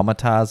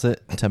dramatize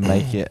it to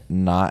make it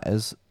not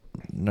as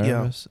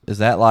nervous. Yeah. Is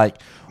that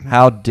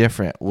how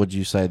different would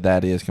you say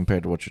that is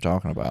compared to what you're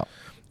talking about?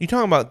 You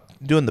talking about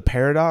doing the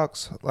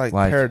paradox,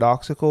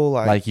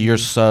 paradoxical, you're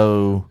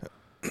so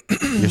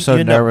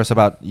nervous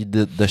about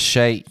the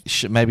shake,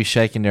 maybe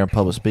shaking there in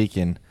public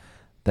speaking,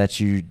 that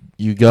you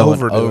go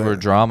and over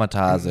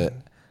dramatize it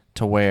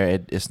to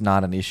where it's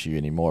not an issue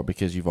anymore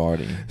because you've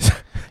already.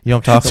 You know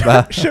what I'm talking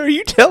about? Sure, are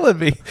you telling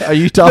me? Are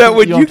you talking that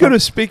when you go to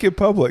speak in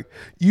public,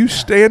 you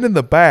stand in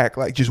the back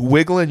just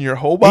wiggling your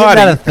whole body?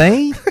 Isn't that a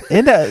thing?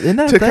 Isn't that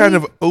a to thing? kind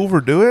of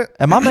overdo it?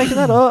 Am I making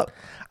that up?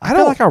 I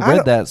feel like I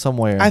read that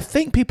somewhere. I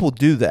think people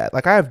do that.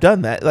 I have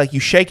done that. You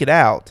shake it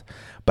out.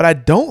 But I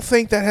don't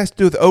think that has to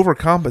do with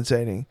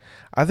overcompensating.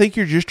 I think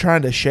you're just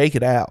trying to shake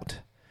it out.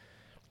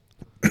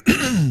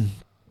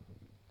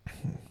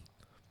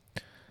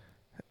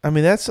 I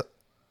mean, that's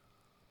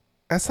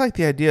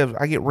the idea of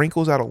I get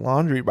wrinkles out of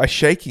laundry by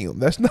shaking them.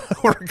 That's not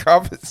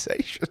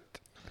overcompensation.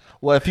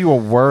 Well, if you were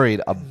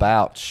worried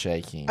about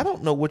shaking, I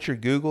don't know what you're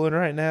Googling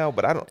right now,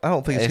 but I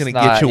don't think it's going to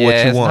get you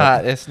what you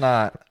want. It's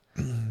not.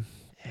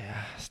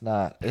 Yeah, it's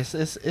not.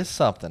 It's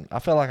something. I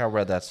feel like I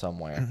read that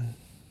somewhere.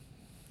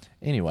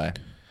 Anyway.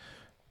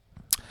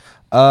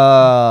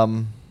 I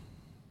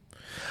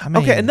mean,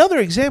 okay, another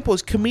example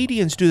is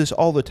comedians do this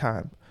all the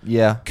time.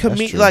 Yeah,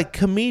 that's true.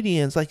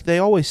 Comedians, they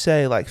always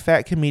say,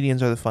 fat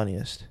comedians are the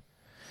funniest.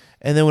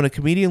 And then when a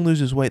comedian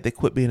loses weight, they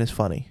quit being as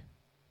funny.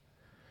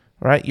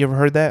 Right? You ever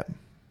heard that?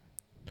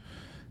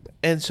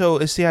 And so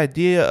it's the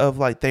idea of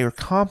they are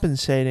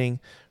compensating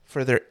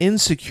for their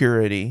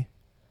insecurity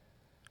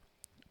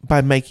by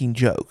making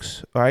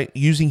jokes, right?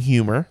 Using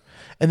humor.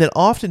 And then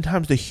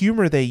oftentimes the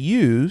humor they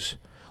use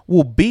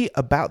will be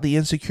about the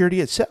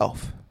insecurity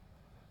itself.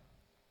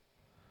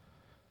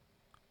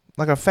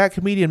 A fat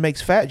comedian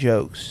makes fat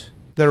jokes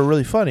that are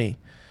really funny,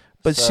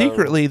 but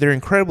secretly they're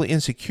incredibly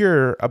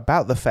insecure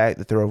about the fact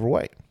that they're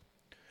overweight.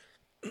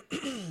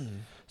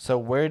 So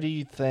where do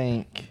you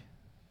think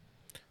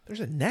There's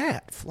a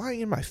gnat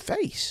flying in my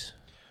face.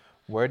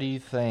 Where do you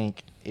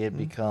think it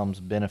becomes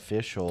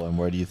beneficial, and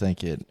where do you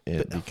think it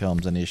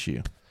becomes an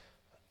issue?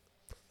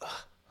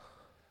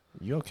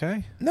 You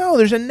okay? No,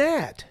 there's a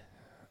gnat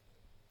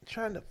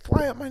trying to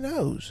fly up my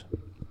nose.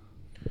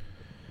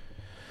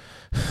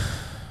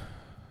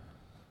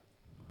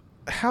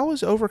 How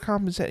is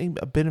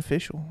overcompensating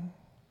beneficial?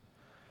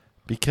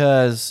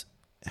 Because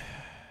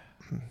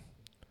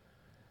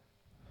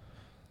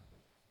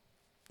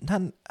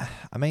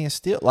it's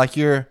still like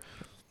You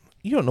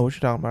don't know what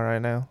you're talking about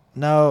right now.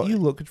 no You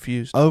look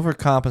confused.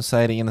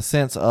 overcompensating in the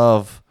sense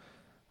of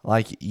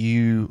like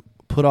you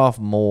put off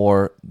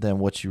more than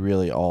what you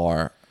really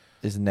are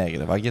is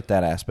negative. I get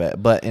that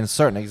aspect, but in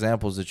certain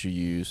examples that you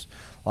use,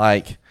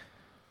 like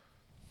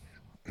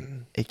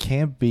it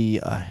can be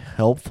a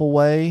helpful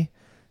way.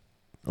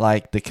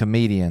 Like the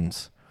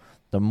comedians,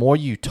 the more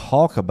you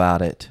talk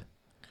about it,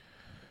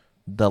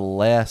 the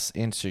less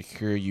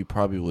insecure you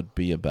probably would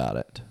be about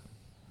it.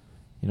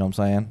 You know what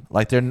I'm saying?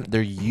 Like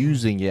they're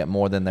using it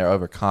more than they're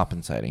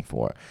overcompensating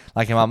for it.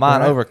 Like in my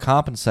mind, Right.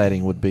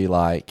 overcompensating would be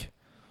like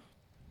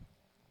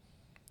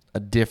a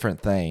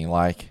different thing.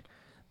 Like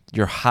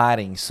you're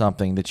hiding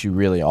something that you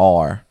really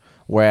are,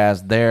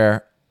 whereas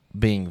they're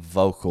being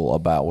vocal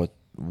about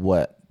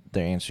what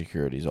their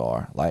insecurities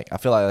are. Like I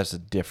feel like that's a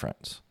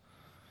difference.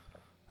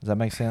 Does that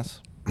make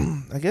sense?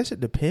 I guess it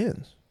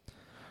depends.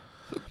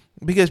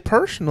 Because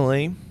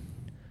personally,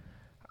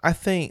 I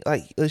think,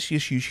 like, let's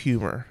just use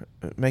humor,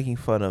 making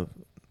fun of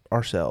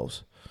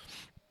ourselves.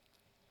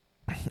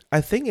 I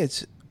think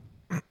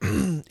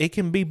it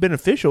can be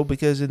beneficial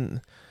because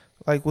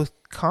like with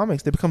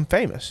comics, they become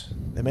famous.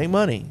 They make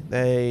money.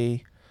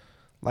 They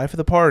life of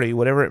the party,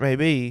 whatever it may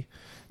be.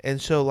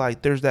 And so,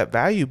 like, there's that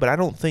value, but I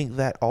don't think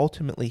that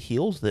ultimately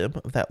heals them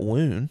of that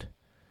wound.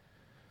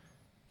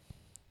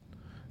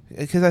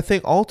 Because I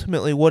think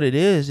ultimately what it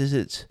is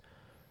it's,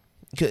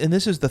 and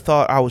this is the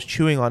thought I was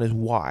chewing on, is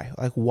why.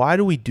 Like, why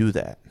do we do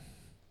that?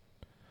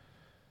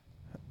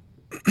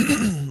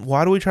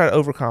 Why do we try to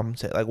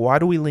overcompensate? Like, why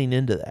do we lean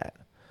into that?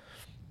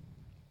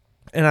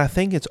 And I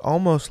think it's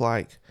almost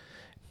like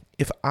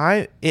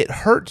it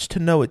hurts to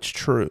know it's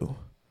true,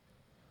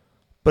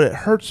 but it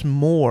hurts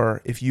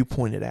more if you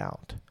point it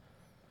out.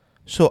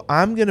 So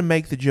I'm going to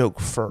make the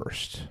joke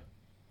first,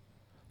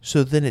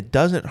 so then it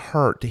doesn't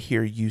hurt to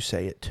hear you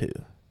say it too.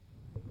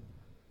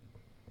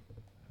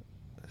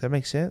 Does that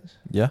make sense?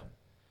 Yeah.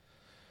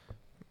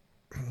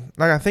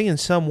 Like, I think in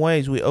some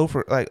ways we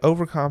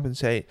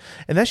overcompensate,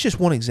 and that's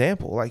just one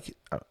example. Like,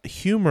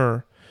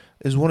 humor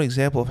is one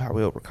example of how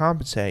we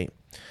overcompensate,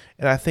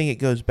 and I think it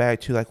goes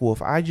back to, like, well,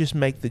 if I just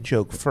make the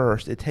joke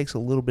first, it takes a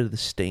little bit of the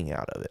sting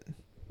out of it.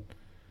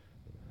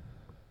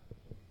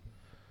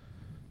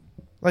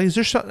 Like, is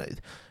there something?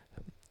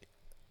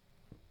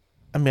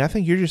 I mean, I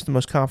think you're just the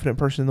most confident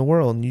person in the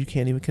world, and you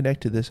can't even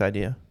connect to this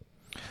idea.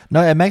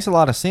 No, it makes a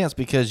lot of sense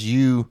because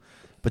you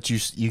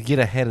get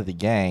ahead of the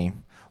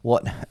game.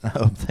 What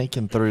I'm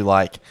thinking through,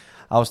 like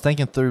I was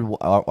thinking through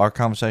our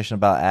conversation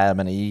about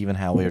Adam and Eve and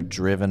how we're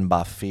driven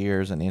by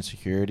fears and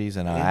insecurities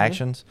in our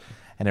actions,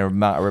 and it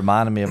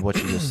reminded me of what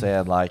you just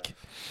said. Like,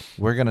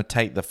 we're going to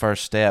take the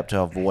first step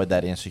to avoid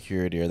that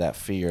insecurity or that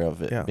fear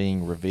of it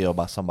being revealed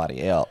by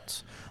somebody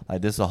else.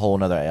 Like, this is a whole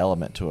nother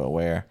element to it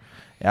where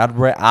I'd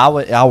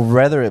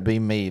rather it be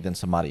me than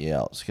somebody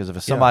else, because if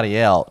it's somebody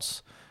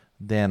else,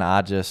 then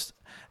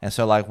and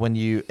so, like,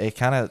 it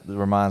kind of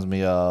reminds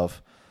me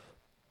of,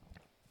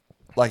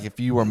 like, if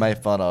you were made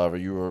fun of or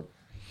you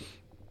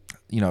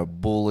were,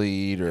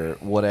 bullied or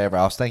whatever.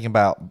 I was thinking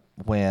about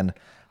when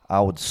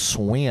I would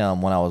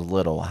swim when I was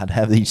little. I'd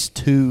have these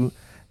two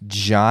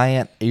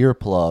giant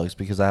earplugs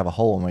because I have a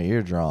hole in my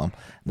eardrum.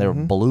 They were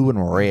blue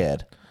and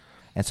red.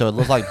 And so it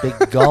looked like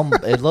big gum.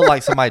 It looked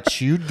like somebody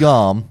chewed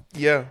gum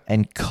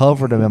and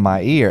covered them in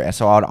my ear. And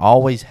so I would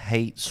always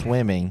hate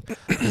swimming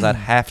because I'd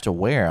have to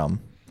wear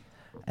them.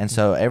 And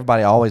so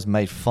everybody always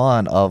made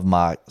fun of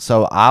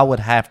so I would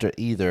have to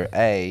either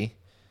A,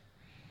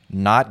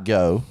 not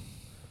go,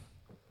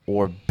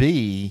 or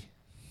B,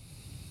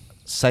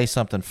 say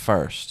something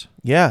first.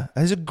 Yeah,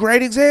 that's a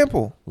great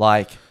example.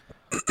 Like,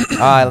 all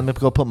right, let me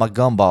go put my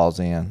gumballs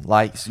in.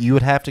 Like, you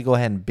would have to go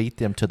ahead and beat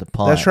them to the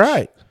punch. That's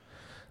right.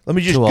 Let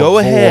me just go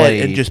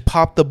ahead and just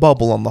pop the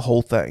bubble on the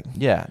whole thing.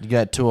 Yeah, you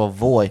got to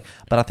avoid.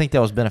 But I think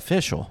that was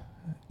beneficial.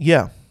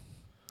 Yeah.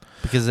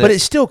 But it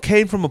still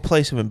came from a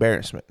place of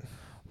embarrassment.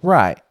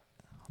 Right.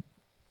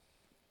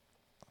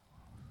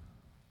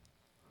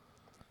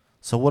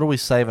 So what are we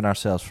saving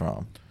ourselves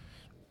from?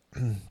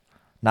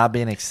 Not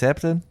being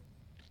accepted?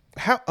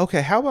 How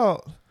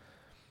about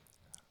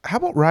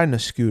riding a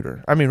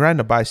scooter? I mean, riding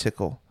a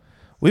bicycle.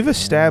 We've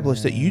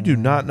established that you do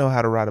not know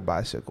how to ride a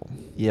bicycle.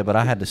 Yeah, but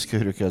I had the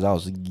scooter because I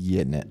was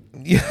getting it.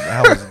 Yeah,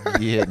 I was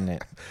getting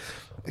it.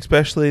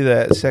 Especially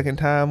that second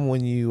time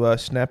when you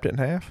snapped it in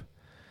half.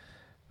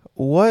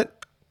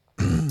 What?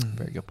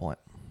 Very good point.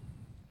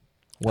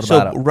 What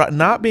about it?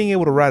 Not being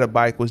able to ride a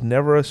bike was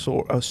never a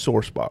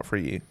sore spot for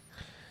you.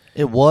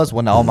 It was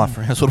when all my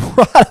friends would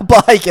ride a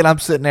bike and I'm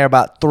sitting there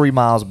about 3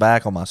 miles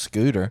back on my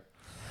scooter.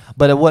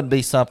 But it wouldn't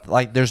be something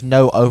like there's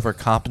no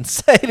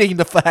overcompensating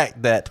the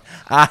fact that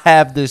I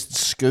have this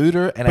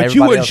scooter and But everybody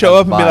you wouldn't else show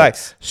has up and be like,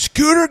 bikes.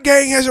 "Scooter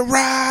gang has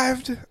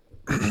arrived."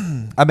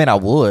 I mean, I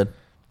would.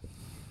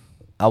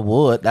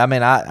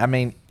 I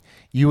mean,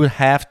 you would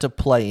have to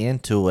play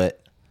into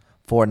it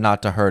for it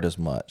not to hurt as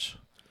much.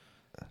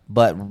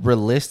 But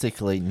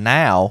realistically,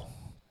 now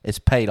it's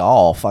paid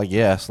off, I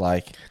guess.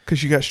 Like,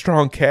 Because you got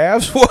strong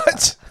calves.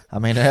 What? I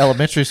mean, in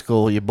elementary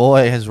school, your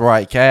boy, his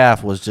right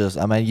calf was just,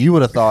 I mean, you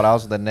would have thought I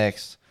was the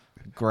next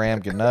Graham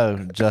Gano,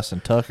 Justin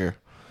Tucker,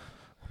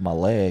 my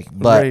leg.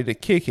 But Ready to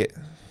kick it.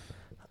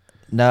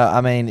 no,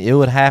 I mean, you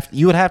would have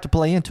to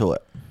play into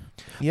it.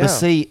 Yeah. But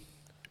see,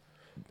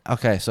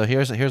 okay, so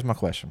here's my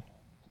question.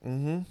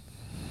 Mm-hmm.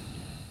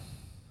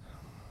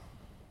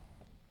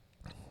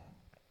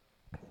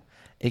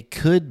 It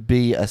could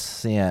be a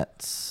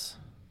sense.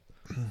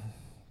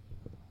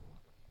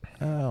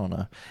 I don't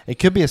know. It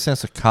could be a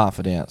sense of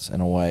confidence in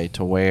a way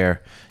to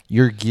where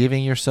you're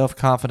giving yourself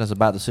confidence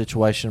about the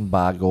situation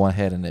by going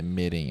ahead and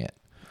admitting it.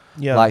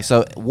 Yeah. Like,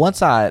 so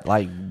once I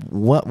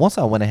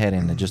went ahead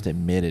and just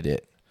admitted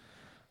it,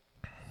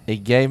 it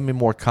gave me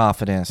more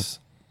confidence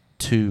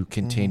to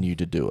continue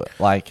to do it.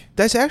 Like,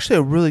 That's actually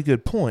a really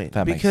good point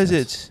That makes because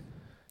sense.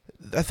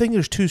 I think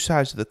there's two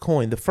sides to the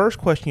coin. The first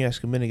question you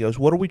asked a minute ago is,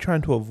 what are we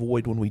trying to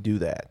avoid when we do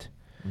that?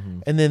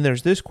 Mhm. And then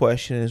there's this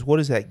question is, what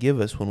does that give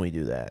us when we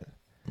do that?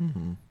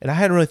 Mhm. And I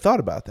hadn't really thought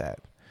about that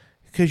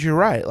because you're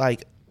right.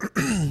 Like,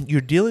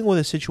 you're dealing with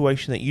a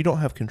situation that you don't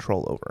have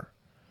control over,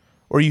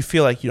 or you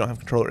feel like you don't have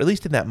control over, at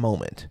least in that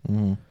moment,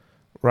 Mhm.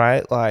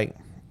 right? Like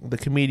the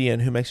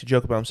comedian who makes a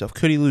joke about himself.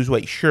 Could he lose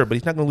weight? Sure, but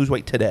he's not going to lose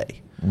weight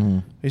today.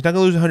 Mhm. He's not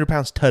going to lose 100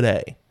 pounds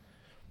today.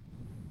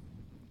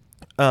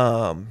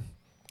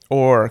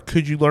 Or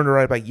could you learn to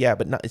ride a bike? Yeah,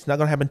 but it's not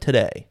going to happen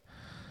today.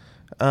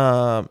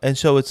 And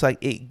so it's like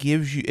it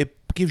gives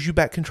you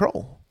back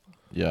control.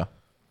 Yeah.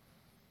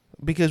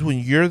 Because when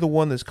you're the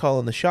one that's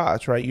calling the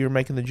shots, right? You're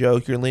making the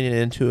joke, you're leaning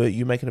into it,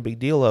 you're making a big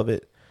deal of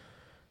it.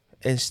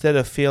 Instead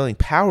of feeling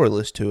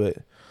powerless to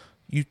it,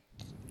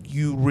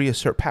 you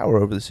reassert power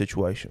over the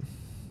situation.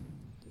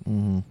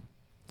 Mm-hmm.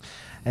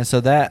 And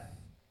so that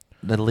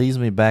leads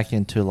me back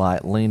into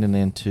like leaning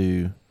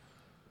into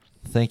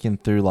thinking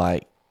through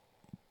like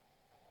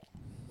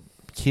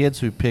kids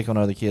who pick on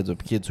other kids or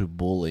kids who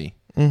bully.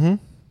 Mm-hmm.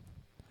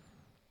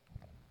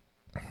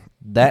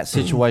 That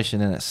situation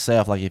in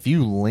itself, like if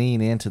you lean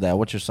into that,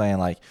 what you're saying,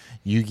 like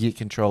you get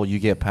control, you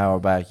get power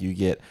back,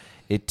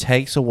 it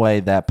takes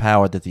away that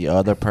power that the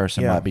other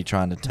person Yeah. might be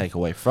trying to take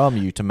away from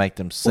you to make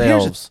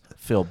themselves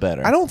feel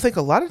better. I don't think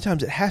a lot of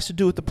times it has to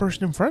do with the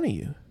person in front of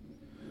you.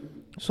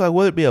 So like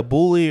whether it be a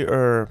bully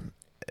or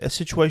a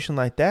situation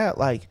like that,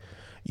 like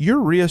you're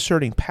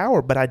reasserting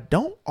power, but I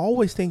don't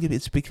always think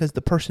it's because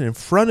the person in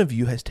front of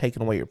you has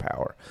taken away your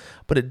power.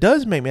 But it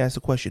does make me ask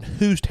the question,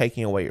 who's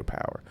taking away your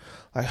power?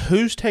 Like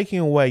who's taking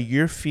away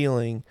your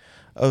feeling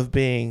of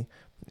being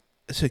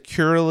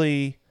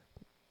securely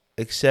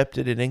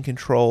accepted and in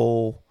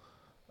control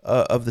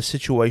of the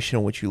situation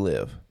in which you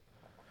live?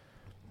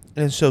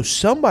 And so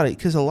somebody,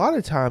 because a lot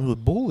of times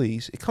with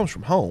bullies, it comes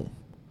from home.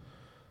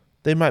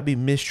 They might be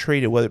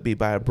mistreated, whether it be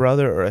by a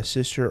brother or a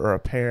sister or a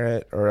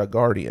parent or a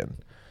guardian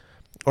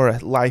or a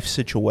life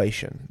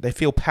situation. They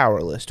feel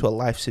powerless to a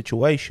life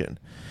situation.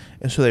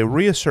 And so they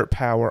reassert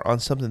power on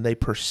something they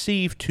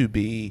perceive to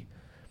be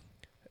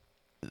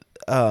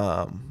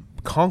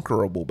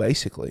conquerable,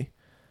 basically.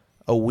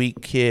 A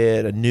weak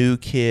kid, a new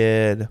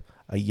kid,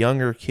 a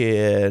younger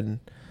kid.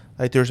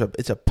 Like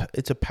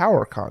it's a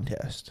power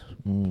contest.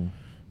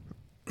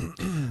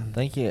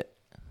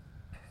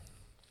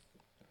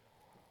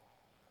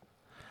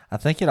 I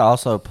think it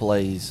also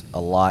plays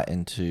a lot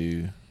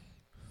into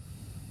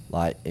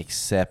like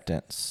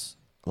acceptance,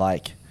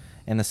 like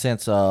in the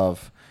sense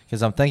of,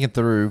 because I'm thinking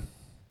through,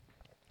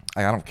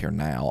 like, I don't care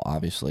now,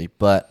 obviously,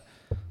 but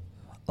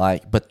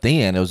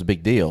then it was a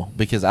big deal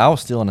because I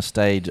was still in a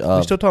stage of.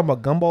 We still talking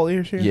about gumball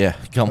ears here? Yeah,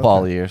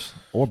 gumball ears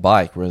or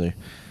bike really,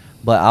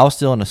 but I was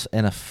still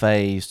in a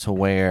phase to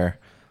where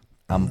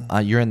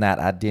you're in that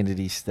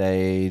identity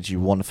stage. You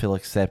want to feel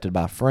accepted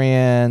by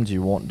friends.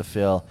 You want to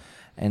feel,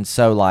 and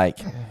so like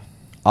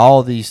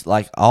all these,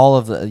 like all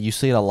of the, you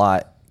see it a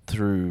lot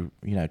through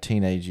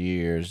teenage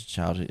years,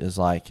 childhood, is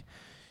like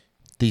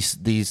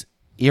these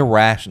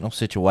irrational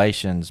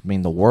situations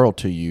mean the world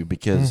to you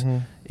because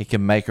it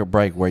can make or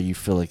break where you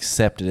feel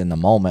accepted in the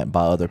moment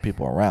by other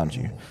people around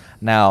you.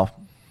 Now,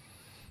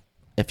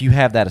 if you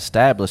have that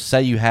established,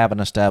 say you have an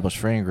established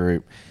friend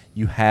group,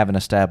 you have an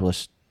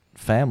established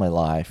family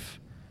life,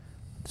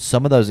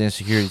 some of those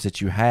insecurities that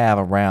you have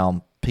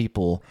around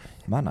people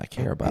you might not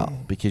care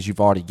about because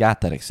you've already got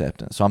that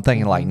acceptance. So I'm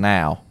thinking like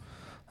now,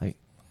 like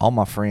all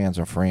my friends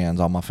are friends,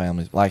 all my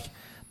families, like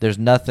there's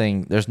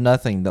nothing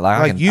that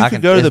like you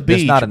could go to the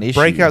beach, not an issue,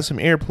 break out some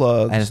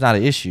earplugs, and it's not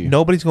an issue.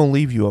 Nobody's going to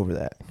leave you over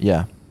that.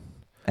 Yeah.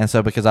 And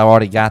so because I've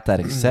already got that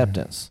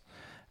acceptance.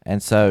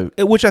 And so,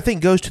 Which I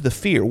think goes to the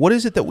fear. What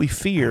is it that we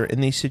fear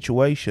in these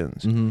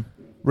situations?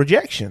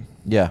 Rejection.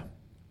 yeah.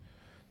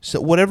 So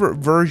whatever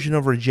version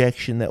of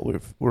rejection that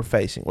we're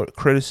facing, what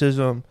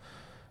criticism,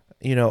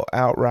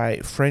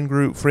 outright friend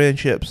group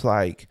friendships,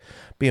 like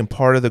being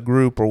part of the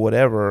group or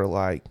whatever,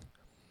 like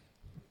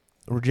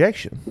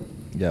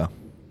rejection. Yeah.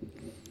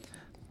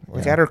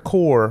 Like Yeah. at our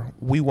core,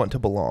 we want to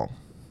belong.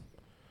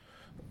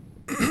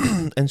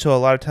 And so a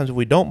lot of times if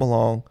we don't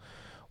belong,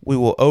 we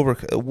will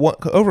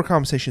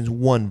overcompensation is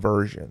one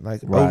version.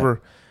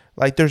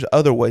 Like there's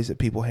other ways that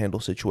people handle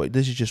situations.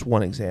 This is just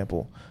one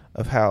example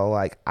of how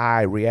like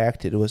I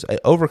reacted. It was I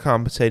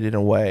overcompensated in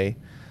a way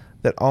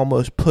that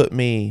almost put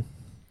me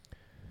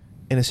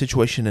in a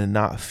situation to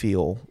not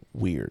feel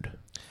weird.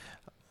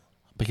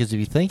 Because if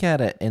you think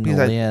at it in the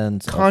Because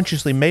lens I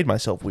consciously made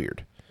myself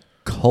weird.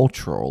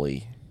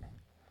 culturally,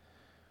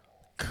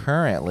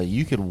 currently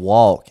you could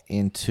walk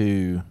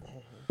into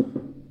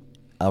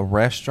a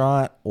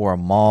restaurant or a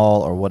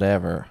mall or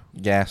whatever,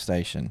 gas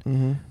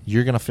station,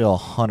 you're going to feel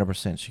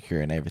 100%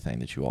 secure in everything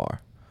that you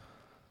are.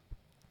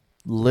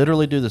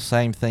 Literally do the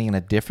same thing in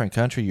a different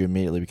country, you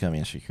immediately become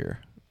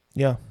insecure.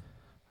 Yeah.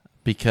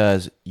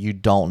 Because you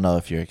don't know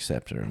if you're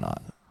accepted or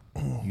not.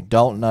 You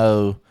don't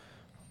know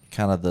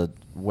kind of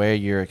where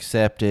you're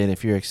accepted,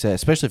 if you're accepted,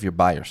 especially if you're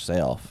by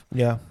yourself.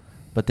 Yeah.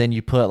 But then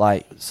you put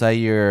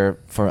say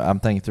I'm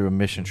thinking through a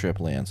mission trip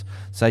lens.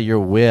 Say you're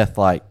with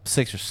like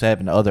 6 or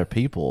 7 other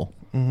people,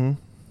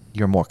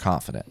 you're more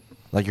confident.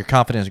 Like your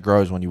confidence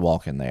grows when you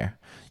walk in there.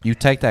 You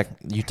take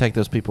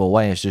those people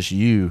away, and it's just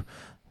you.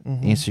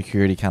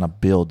 Insecurity kind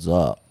of builds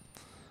up,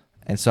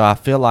 and so I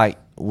feel like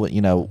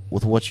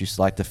with what you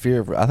like the fear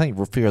of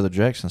fear of the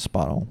rejection is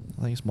spot on.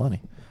 I think it's money.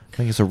 I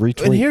think it's a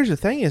retweet. And here's the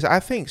thing: is I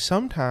think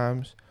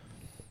sometimes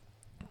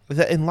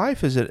that in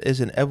life is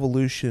an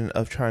evolution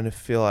of trying to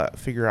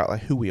figure out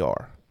like who we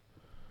are,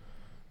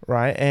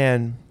 right?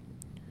 And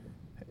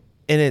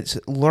it's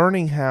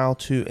learning how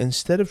to,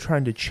 instead of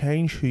trying to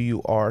change who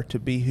you are to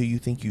be who you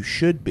think you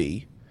should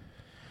be,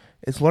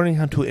 it's learning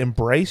how to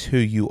embrace who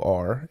you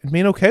are and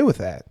being okay with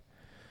that,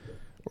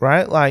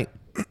 right? Like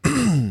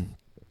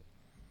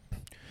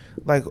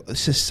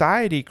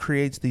society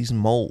creates these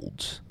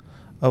molds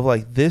of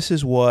like, this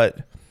is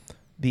what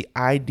the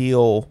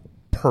ideal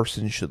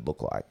person should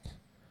look like.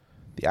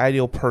 The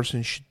ideal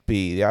person should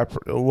be, or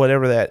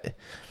whatever that.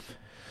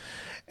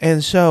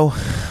 And so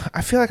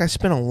I feel like I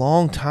spent a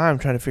long time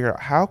trying to figure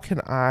out how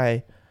can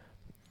I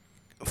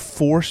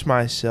force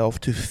myself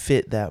to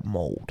fit that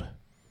mold.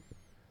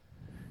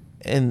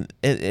 And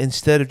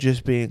instead of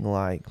just being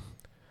like,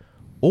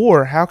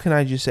 or how can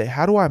I just say,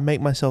 how do I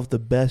make myself the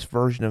best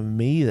version of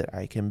me that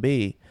I can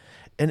be,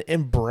 and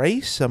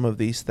embrace some of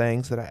these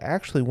things that I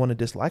actually want to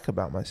dislike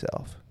about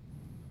myself?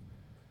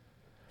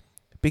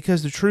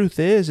 Because the truth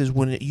is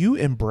when you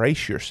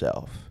embrace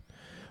yourself,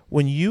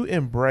 when you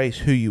embrace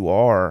who you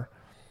are,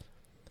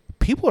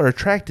 people are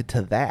attracted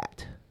to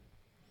that.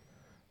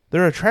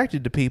 They're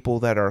attracted to people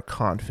that are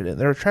confident.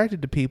 They're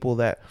attracted to people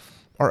that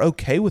are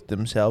okay with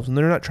themselves, and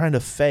they're not trying to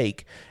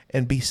fake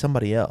and be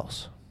somebody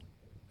else.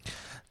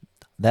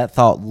 That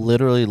thought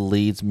literally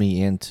leads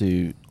me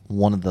into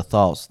one of the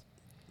thoughts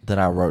that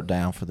I wrote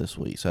down for this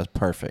week. So that's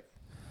perfect.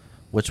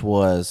 Which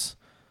was,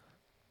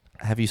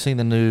 have you seen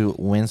the new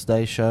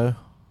Wednesday show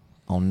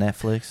on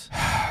Netflix?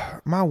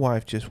 My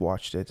wife just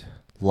watched it.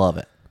 Love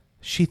it.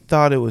 She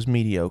thought it was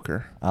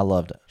mediocre. I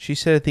loved it. She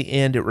said at the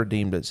end it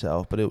redeemed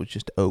itself, but it was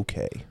just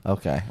okay.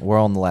 Okay, we're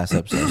on the last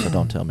episode, so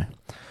don't tell me.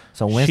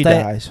 So She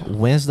dies.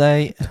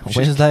 Wednesday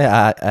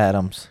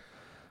Addams.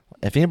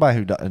 If anybody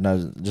who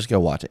knows, just go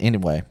watch it.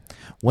 Anyway,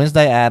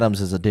 Wednesday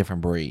Addams is a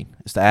different breed.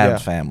 It's the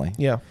Addams family.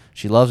 Yeah.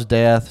 She loves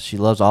death. She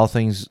loves all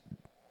things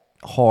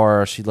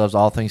horror. She loves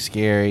all things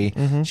scary.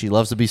 She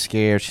loves to be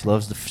scared. She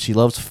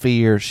loves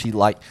fear. She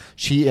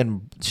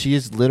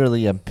is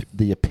literally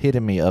the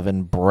epitome of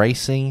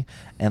embracing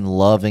and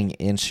loving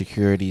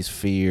insecurities,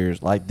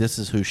 fears. Like, this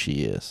is who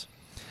she is.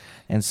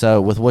 And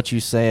so with what you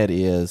said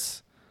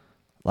is,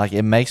 like,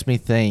 it makes me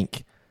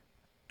think,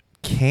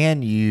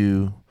 can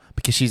you,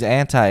 because she's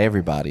anti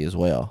everybody as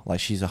well. Like,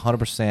 she's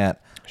 100%.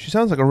 She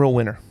sounds like a real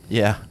winner.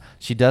 Yeah.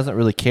 She doesn't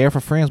really care for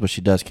friends, but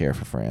she does care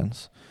for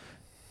friends.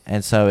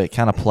 And so it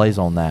kind of plays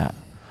on that.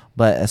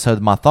 But so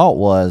my thought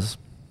was,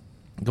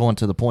 going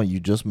to the point you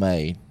just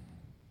made,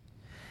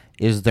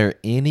 is there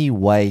any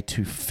way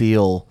to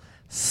feel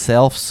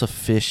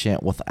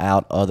self-sufficient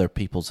without other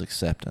people's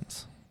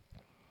acceptance?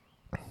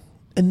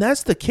 And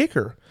that's the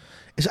kicker,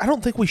 is I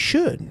don't think we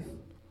should.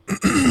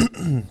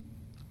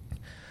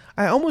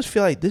 I almost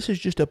feel like this is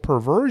just a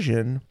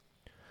perversion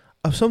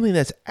of something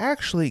that's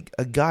actually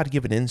a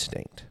God-given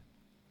instinct.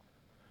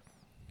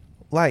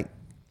 Like,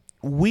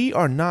 we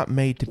are not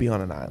made to be on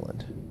an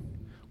island.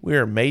 We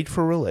are made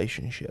for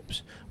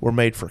relationships. We're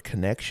made for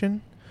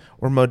connection.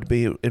 We're made to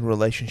be in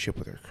relationship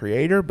with our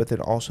Creator, but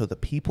then also the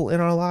people in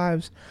our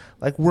lives.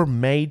 Like, we're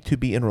made to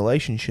be in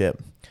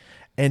relationship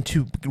and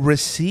to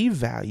receive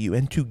value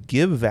and to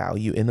give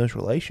value in those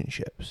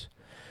relationships.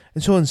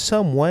 And so in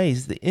some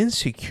ways, the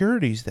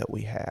insecurities that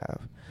we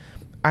have,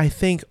 I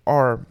think,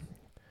 are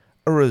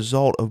a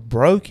result of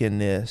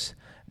brokenness,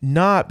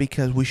 not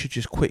because we should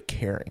just quit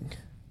caring.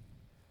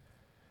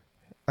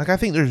 Like, I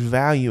think there's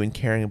value in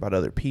caring about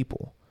other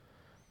people.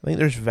 I think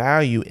there's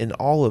value in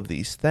all of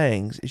these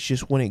things. It's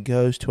just when it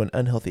goes to an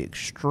unhealthy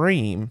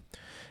extreme,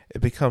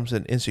 it becomes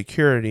an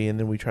insecurity, and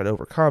then we try to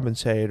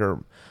overcompensate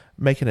or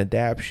make an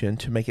adaptation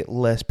to make it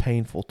less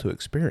painful to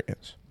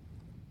experience.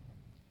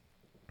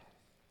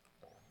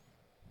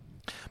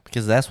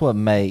 Because that's what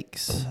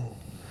makes.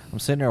 I'm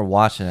sitting there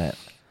watching it,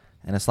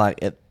 and it's like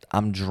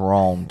I'm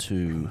drawn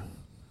to,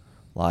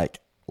 like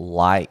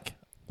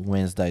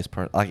Wednesday's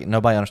like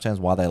nobody understands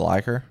why they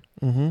like her,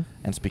 and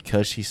it's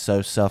because she's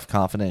so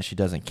self-confident she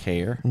doesn't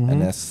care,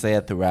 and that's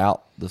said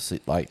throughout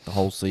the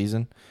whole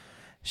season.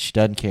 She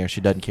doesn't care. She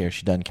doesn't care.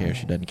 She doesn't care.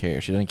 She doesn't care.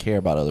 She doesn't care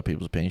about other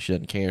people's opinions. She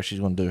doesn't care. She's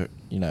going to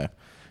do,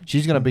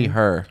 she's going to be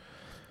her.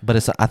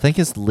 But I think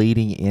it's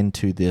leading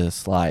into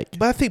this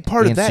But I think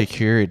part of that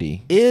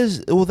insecurity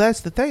that's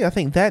the thing. I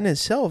think that in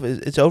itself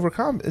it's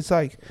overcome. It's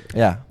like,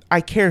 yeah,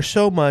 I care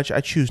so much,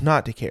 I choose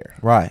not to care.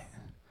 Right.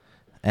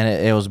 And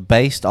it was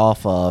based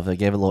off of, it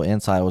gave a little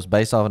insight, it was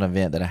based off an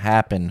event that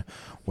happened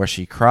where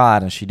she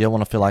cried and she didn't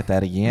want to feel like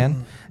that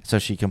again. So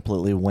she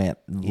completely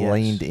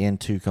leaned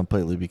into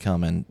completely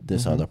becoming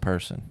this other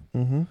person.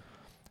 Mm-hmm.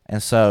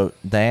 And so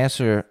the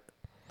answer,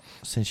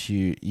 since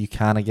you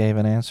kind of gave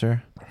an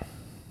answer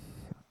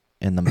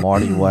in the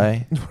Marty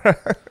way,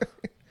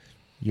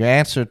 your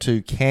answer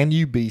to can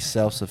you be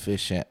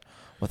self-sufficient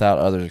without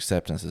others'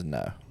 acceptance is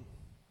no.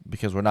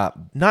 Because we're not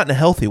in a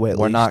healthy way.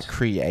 We're not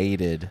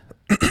created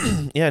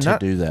to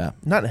do that.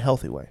 Not in a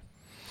healthy way.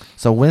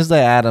 So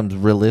Wednesday Addams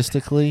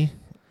realistically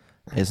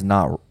is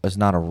not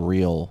a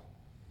real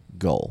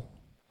goal.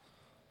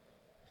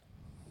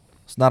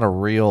 It's not a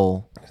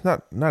real. It's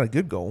not a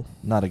good goal.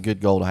 Not a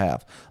good goal to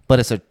have, but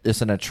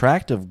it's an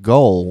attractive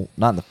goal,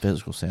 not in the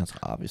physical sense,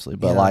 obviously,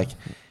 but like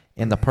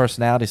in the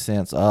personality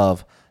sense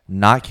of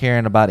not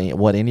caring about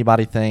what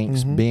anybody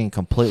thinks, being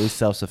completely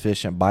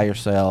self-sufficient by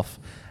yourself.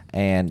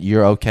 And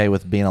you're okay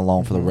with being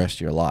alone for the rest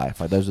of your life.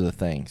 Like, those are the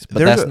things. But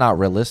that's not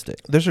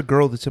realistic. There's a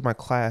girl that's in my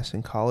class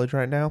in college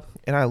right now,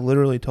 and I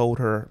literally told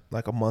her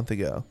like a month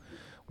ago,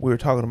 we were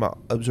talking about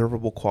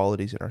observable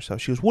qualities in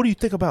ourselves. She goes, what do you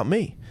think about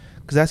me?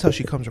 Because that's how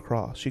she comes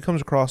across. She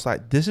comes across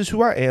like, this is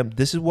who I am.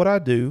 This is what I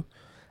do.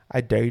 I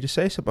dare you to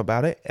say something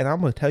about it, and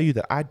I'm going to tell you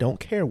that I don't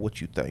care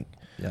what you think.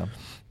 Yeah.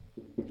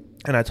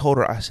 And I told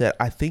her, I said,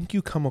 I think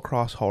you come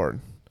across hard.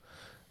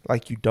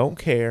 Like you don't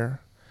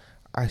care.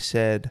 I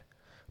said,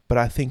 but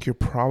I think you're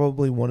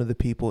probably one of the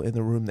people in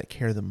the room that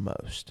care the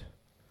most,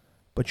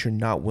 but you're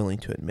not willing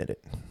to admit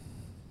it.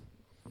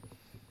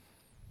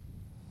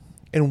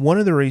 And one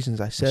of the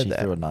reasons I said that.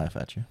 She threw a knife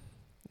at you.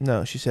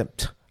 No, she said,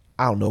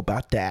 I don't know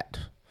about that.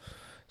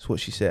 That's what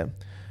she said.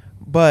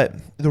 But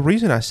the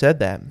reason I said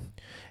that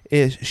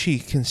is she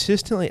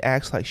consistently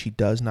acts like she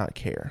does not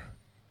care.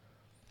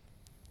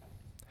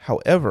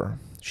 However,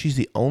 she's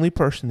the only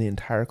person in the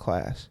entire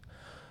class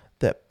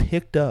that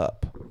picked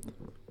up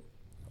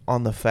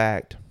on the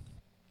fact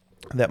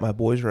that my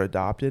boys are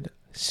adopted,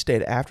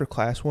 stayed after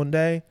class one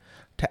day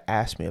to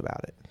ask me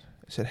about it.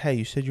 I said, hey,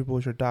 you said your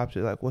boys are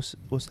adopted. Like, what's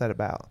that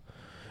about?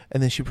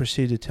 And then she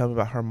proceeded to tell me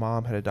about her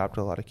mom had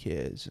adopted a lot of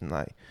kids. And,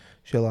 like,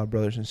 she had a lot of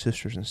brothers and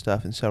sisters and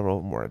stuff, and several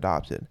of them were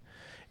adopted.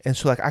 And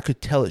so, like, I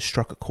could tell it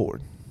struck a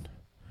chord.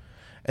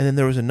 And then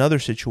there was another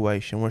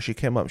situation where she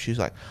came up. She's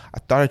like, I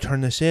thought I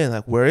turned this in.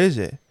 Like, where is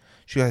it?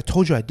 She goes, I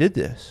told you I did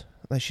this.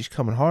 Like, she's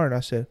coming hard.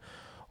 I said,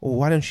 well,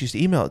 why didn't you just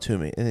email it to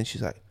me? And then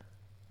she's like,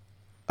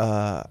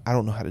 I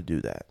don't know how to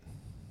do that.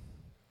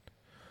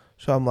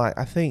 So I'm like,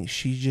 I think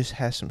she just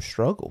has some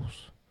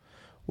struggles.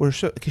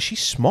 Because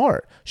she's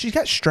smart. She's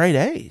got straight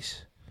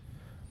A's.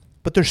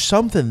 But there's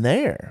something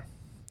there.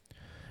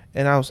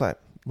 And I was like,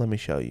 let me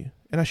show you.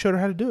 And I showed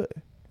her how to do it.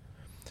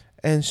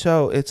 And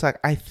so it's like,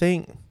 I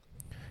think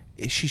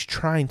she's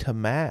trying to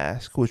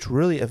mask what's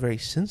really a very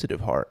sensitive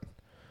heart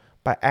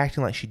by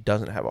acting like she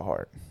doesn't have a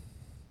heart.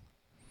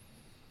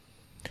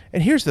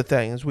 And here's the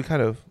thing, as we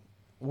kind of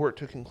work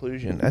to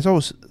conclusion, as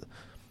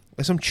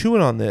I'm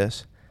chewing on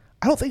this,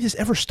 I don't think this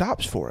ever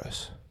stops for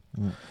us.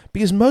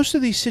 Because most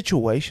of these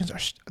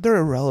situations they're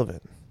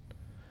irrelevant.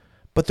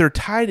 But they're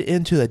tied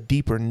into a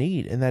deeper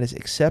need, and that is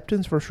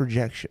acceptance versus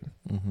rejection.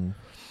 Mm-hmm.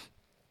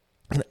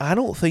 And I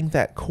don't think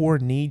that core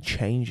need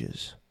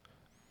changes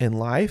in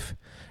life.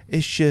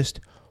 It's just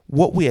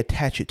what we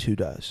attach it to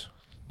does.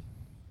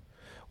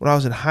 When I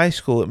was in high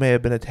school, it may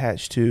have been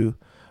attached to,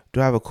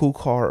 do I have a cool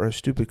car or a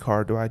stupid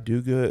car? Do I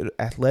do good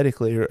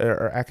athletically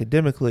or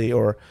academically?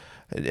 Or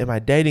am I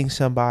dating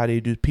somebody?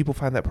 Do people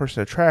find that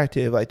person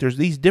attractive? Like, there's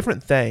these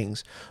different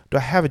things. Do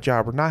I have a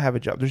job or not have a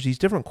job? There's these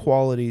different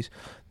qualities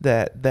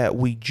that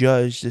we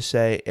judge to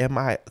say, am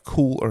I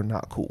cool or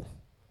not cool?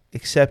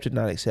 Accepted,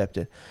 not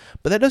accepted.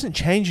 But that doesn't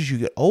change as you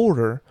get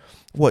older.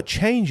 What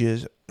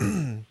changes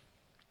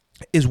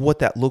is what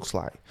that looks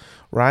like,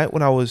 right?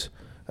 When I was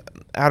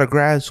out of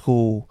grad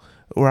school,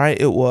 right,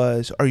 it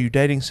was, are you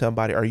dating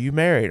somebody? Are you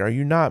married? Are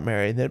you not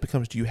married? And then it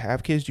becomes, do you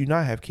have kids? Do you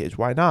not have kids?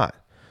 Why not?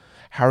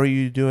 How are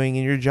you doing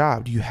in your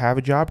job? Do you have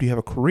a job? Do you have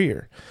a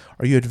career?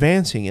 Are you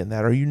advancing in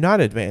that? Are you not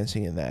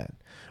advancing in that?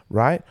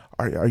 right?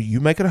 Are you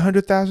making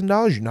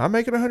 $100,000? You're not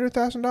making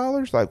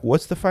 $100,000? Like,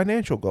 what's the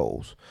financial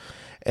goals?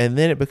 And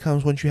then it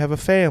becomes, once you have a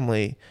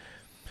family,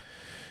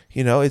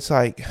 you know, it's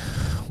like,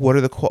 what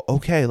are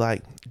okay,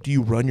 like, do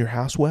you run your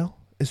house well?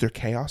 Is there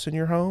chaos in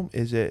your home?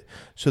 Is it?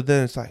 So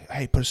then it's like,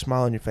 hey, put a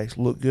smile on your face,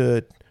 look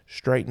good,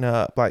 straighten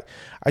up. Like,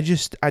 I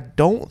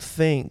don't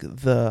think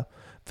the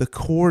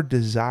core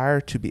desire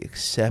to be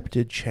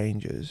accepted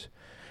changes.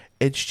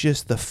 It's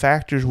just the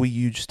factors we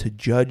use to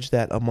judge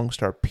that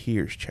amongst our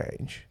peers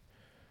change.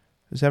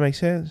 Does that make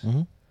sense?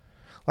 Mm-hmm.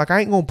 Like, I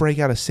ain't going to break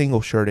out a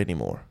single shirt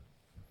anymore.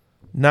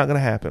 Not going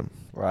to happen.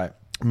 Right.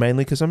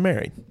 Mainly because I'm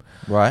married.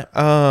 Right.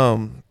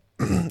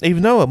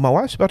 Even though my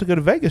wife's about to go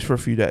to Vegas for a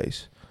few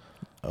days.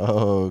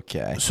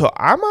 Okay. So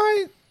I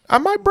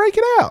might break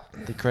it out.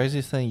 The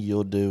craziest thing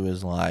you'll do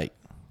is like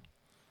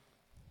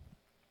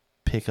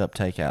pick up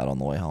takeout on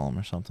the way home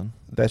or something.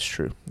 That's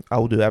true. I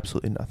will do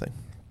absolutely nothing.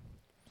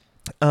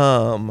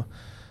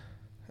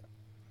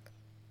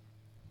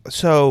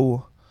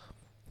 So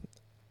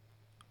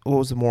what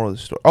was the moral of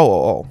the story?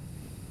 Oh.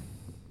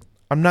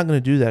 I'm not going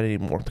to do that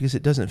anymore because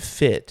it doesn't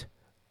fit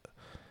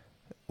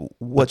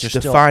what's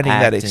defining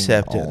that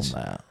acceptance.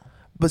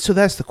 But so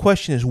that's the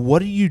question is,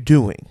 what are you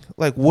doing?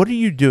 Like, what are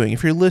you doing?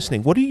 If you're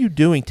listening, what are you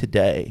doing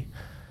today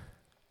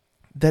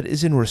that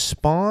is in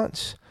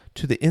response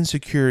to the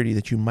insecurity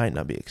that you might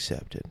not be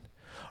accepted?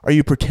 Are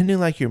you pretending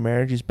like your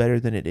marriage is better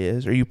than it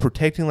is? Are you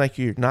protecting like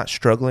you're not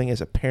struggling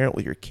as a parent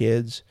with your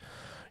kids?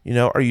 You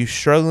know, are you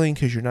struggling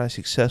because you're not as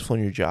successful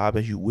in your job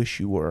as you wish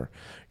you were?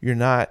 You're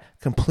not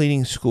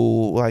completing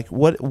school. Like,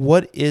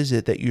 what is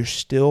it that you're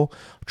still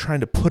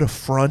trying to put a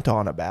front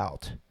on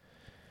about?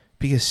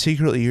 Because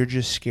secretly you're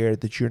just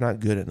scared that you're not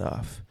good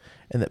enough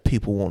and that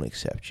people won't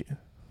accept you.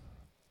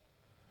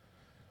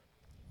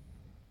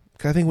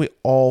 Because I think we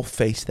all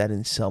face that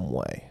in some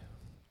way.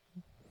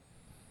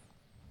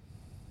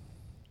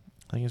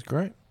 I think it's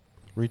great.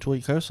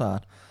 Retweet,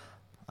 cosign.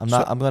 I'm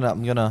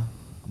gonna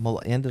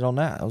end it on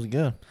that. That was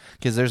good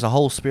because there's a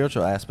whole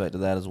spiritual aspect to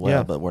that as well.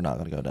 Yeah. But we're not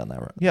gonna go down that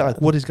road. Yeah, like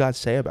what does God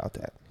say about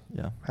that?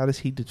 Yeah. How does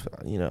He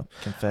define? You know,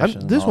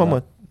 Confession. This one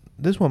that.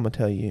 I'm gonna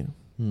tell you.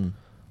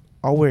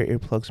 I'll wear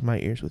earplugs in my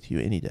ears with you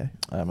any day.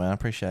 All right, man, I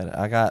appreciate it.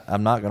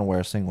 I'm not gonna wear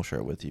a single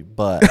shirt with you,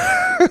 but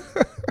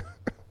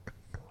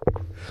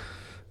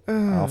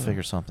I'll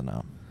figure something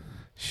out.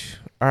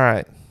 All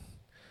right.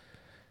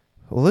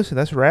 Well, listen,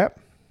 that's a wrap.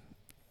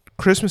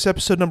 Christmas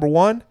episode number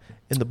 1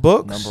 in the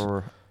books.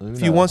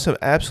 If you want some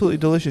absolutely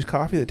delicious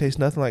coffee that tastes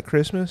nothing like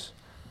Christmas,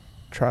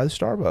 try the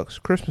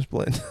Starbucks Christmas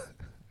blend.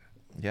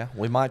 Yeah,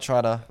 we might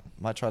try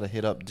to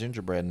hit up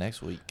gingerbread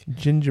next week.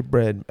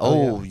 Gingerbread.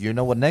 Oh, yeah. You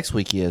know what next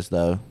week is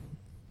though?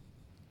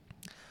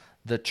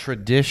 The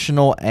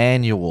traditional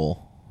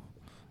annual,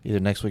 either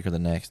next week or the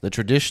next. The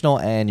traditional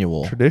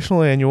annual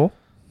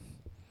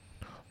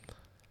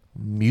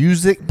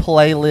music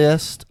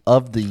playlist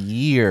of the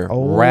year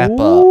wrap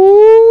up.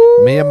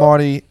 Me and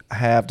Marty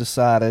have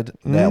decided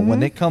that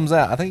when it comes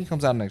out, I think it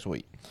comes out next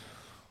week,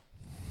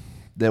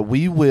 that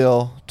we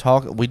will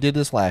talk. We did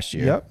this last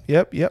year.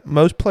 Yep.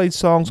 Most played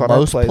songs on our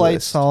playlist. Most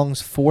played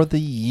songs for the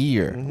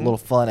year. A little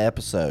fun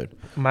episode.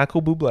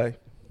 Michael Bublé.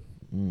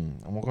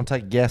 And we're going to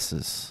take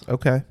guesses.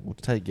 Okay. We'll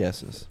take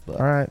guesses. But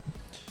all right.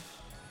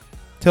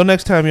 Till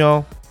next time,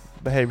 y'all.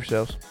 Behave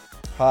yourselves.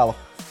 Holla.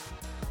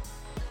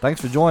 Thanks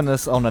for joining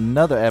us on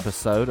another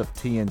episode of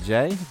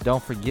T&J.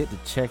 Don't forget to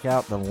check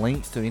out the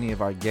links to any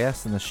of our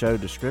guests in the show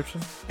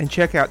description. And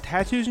check out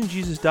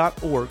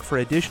tattoosandjesus.org for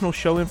additional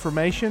show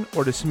information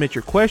or to submit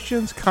your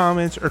questions,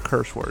 comments, or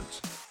curse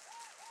words.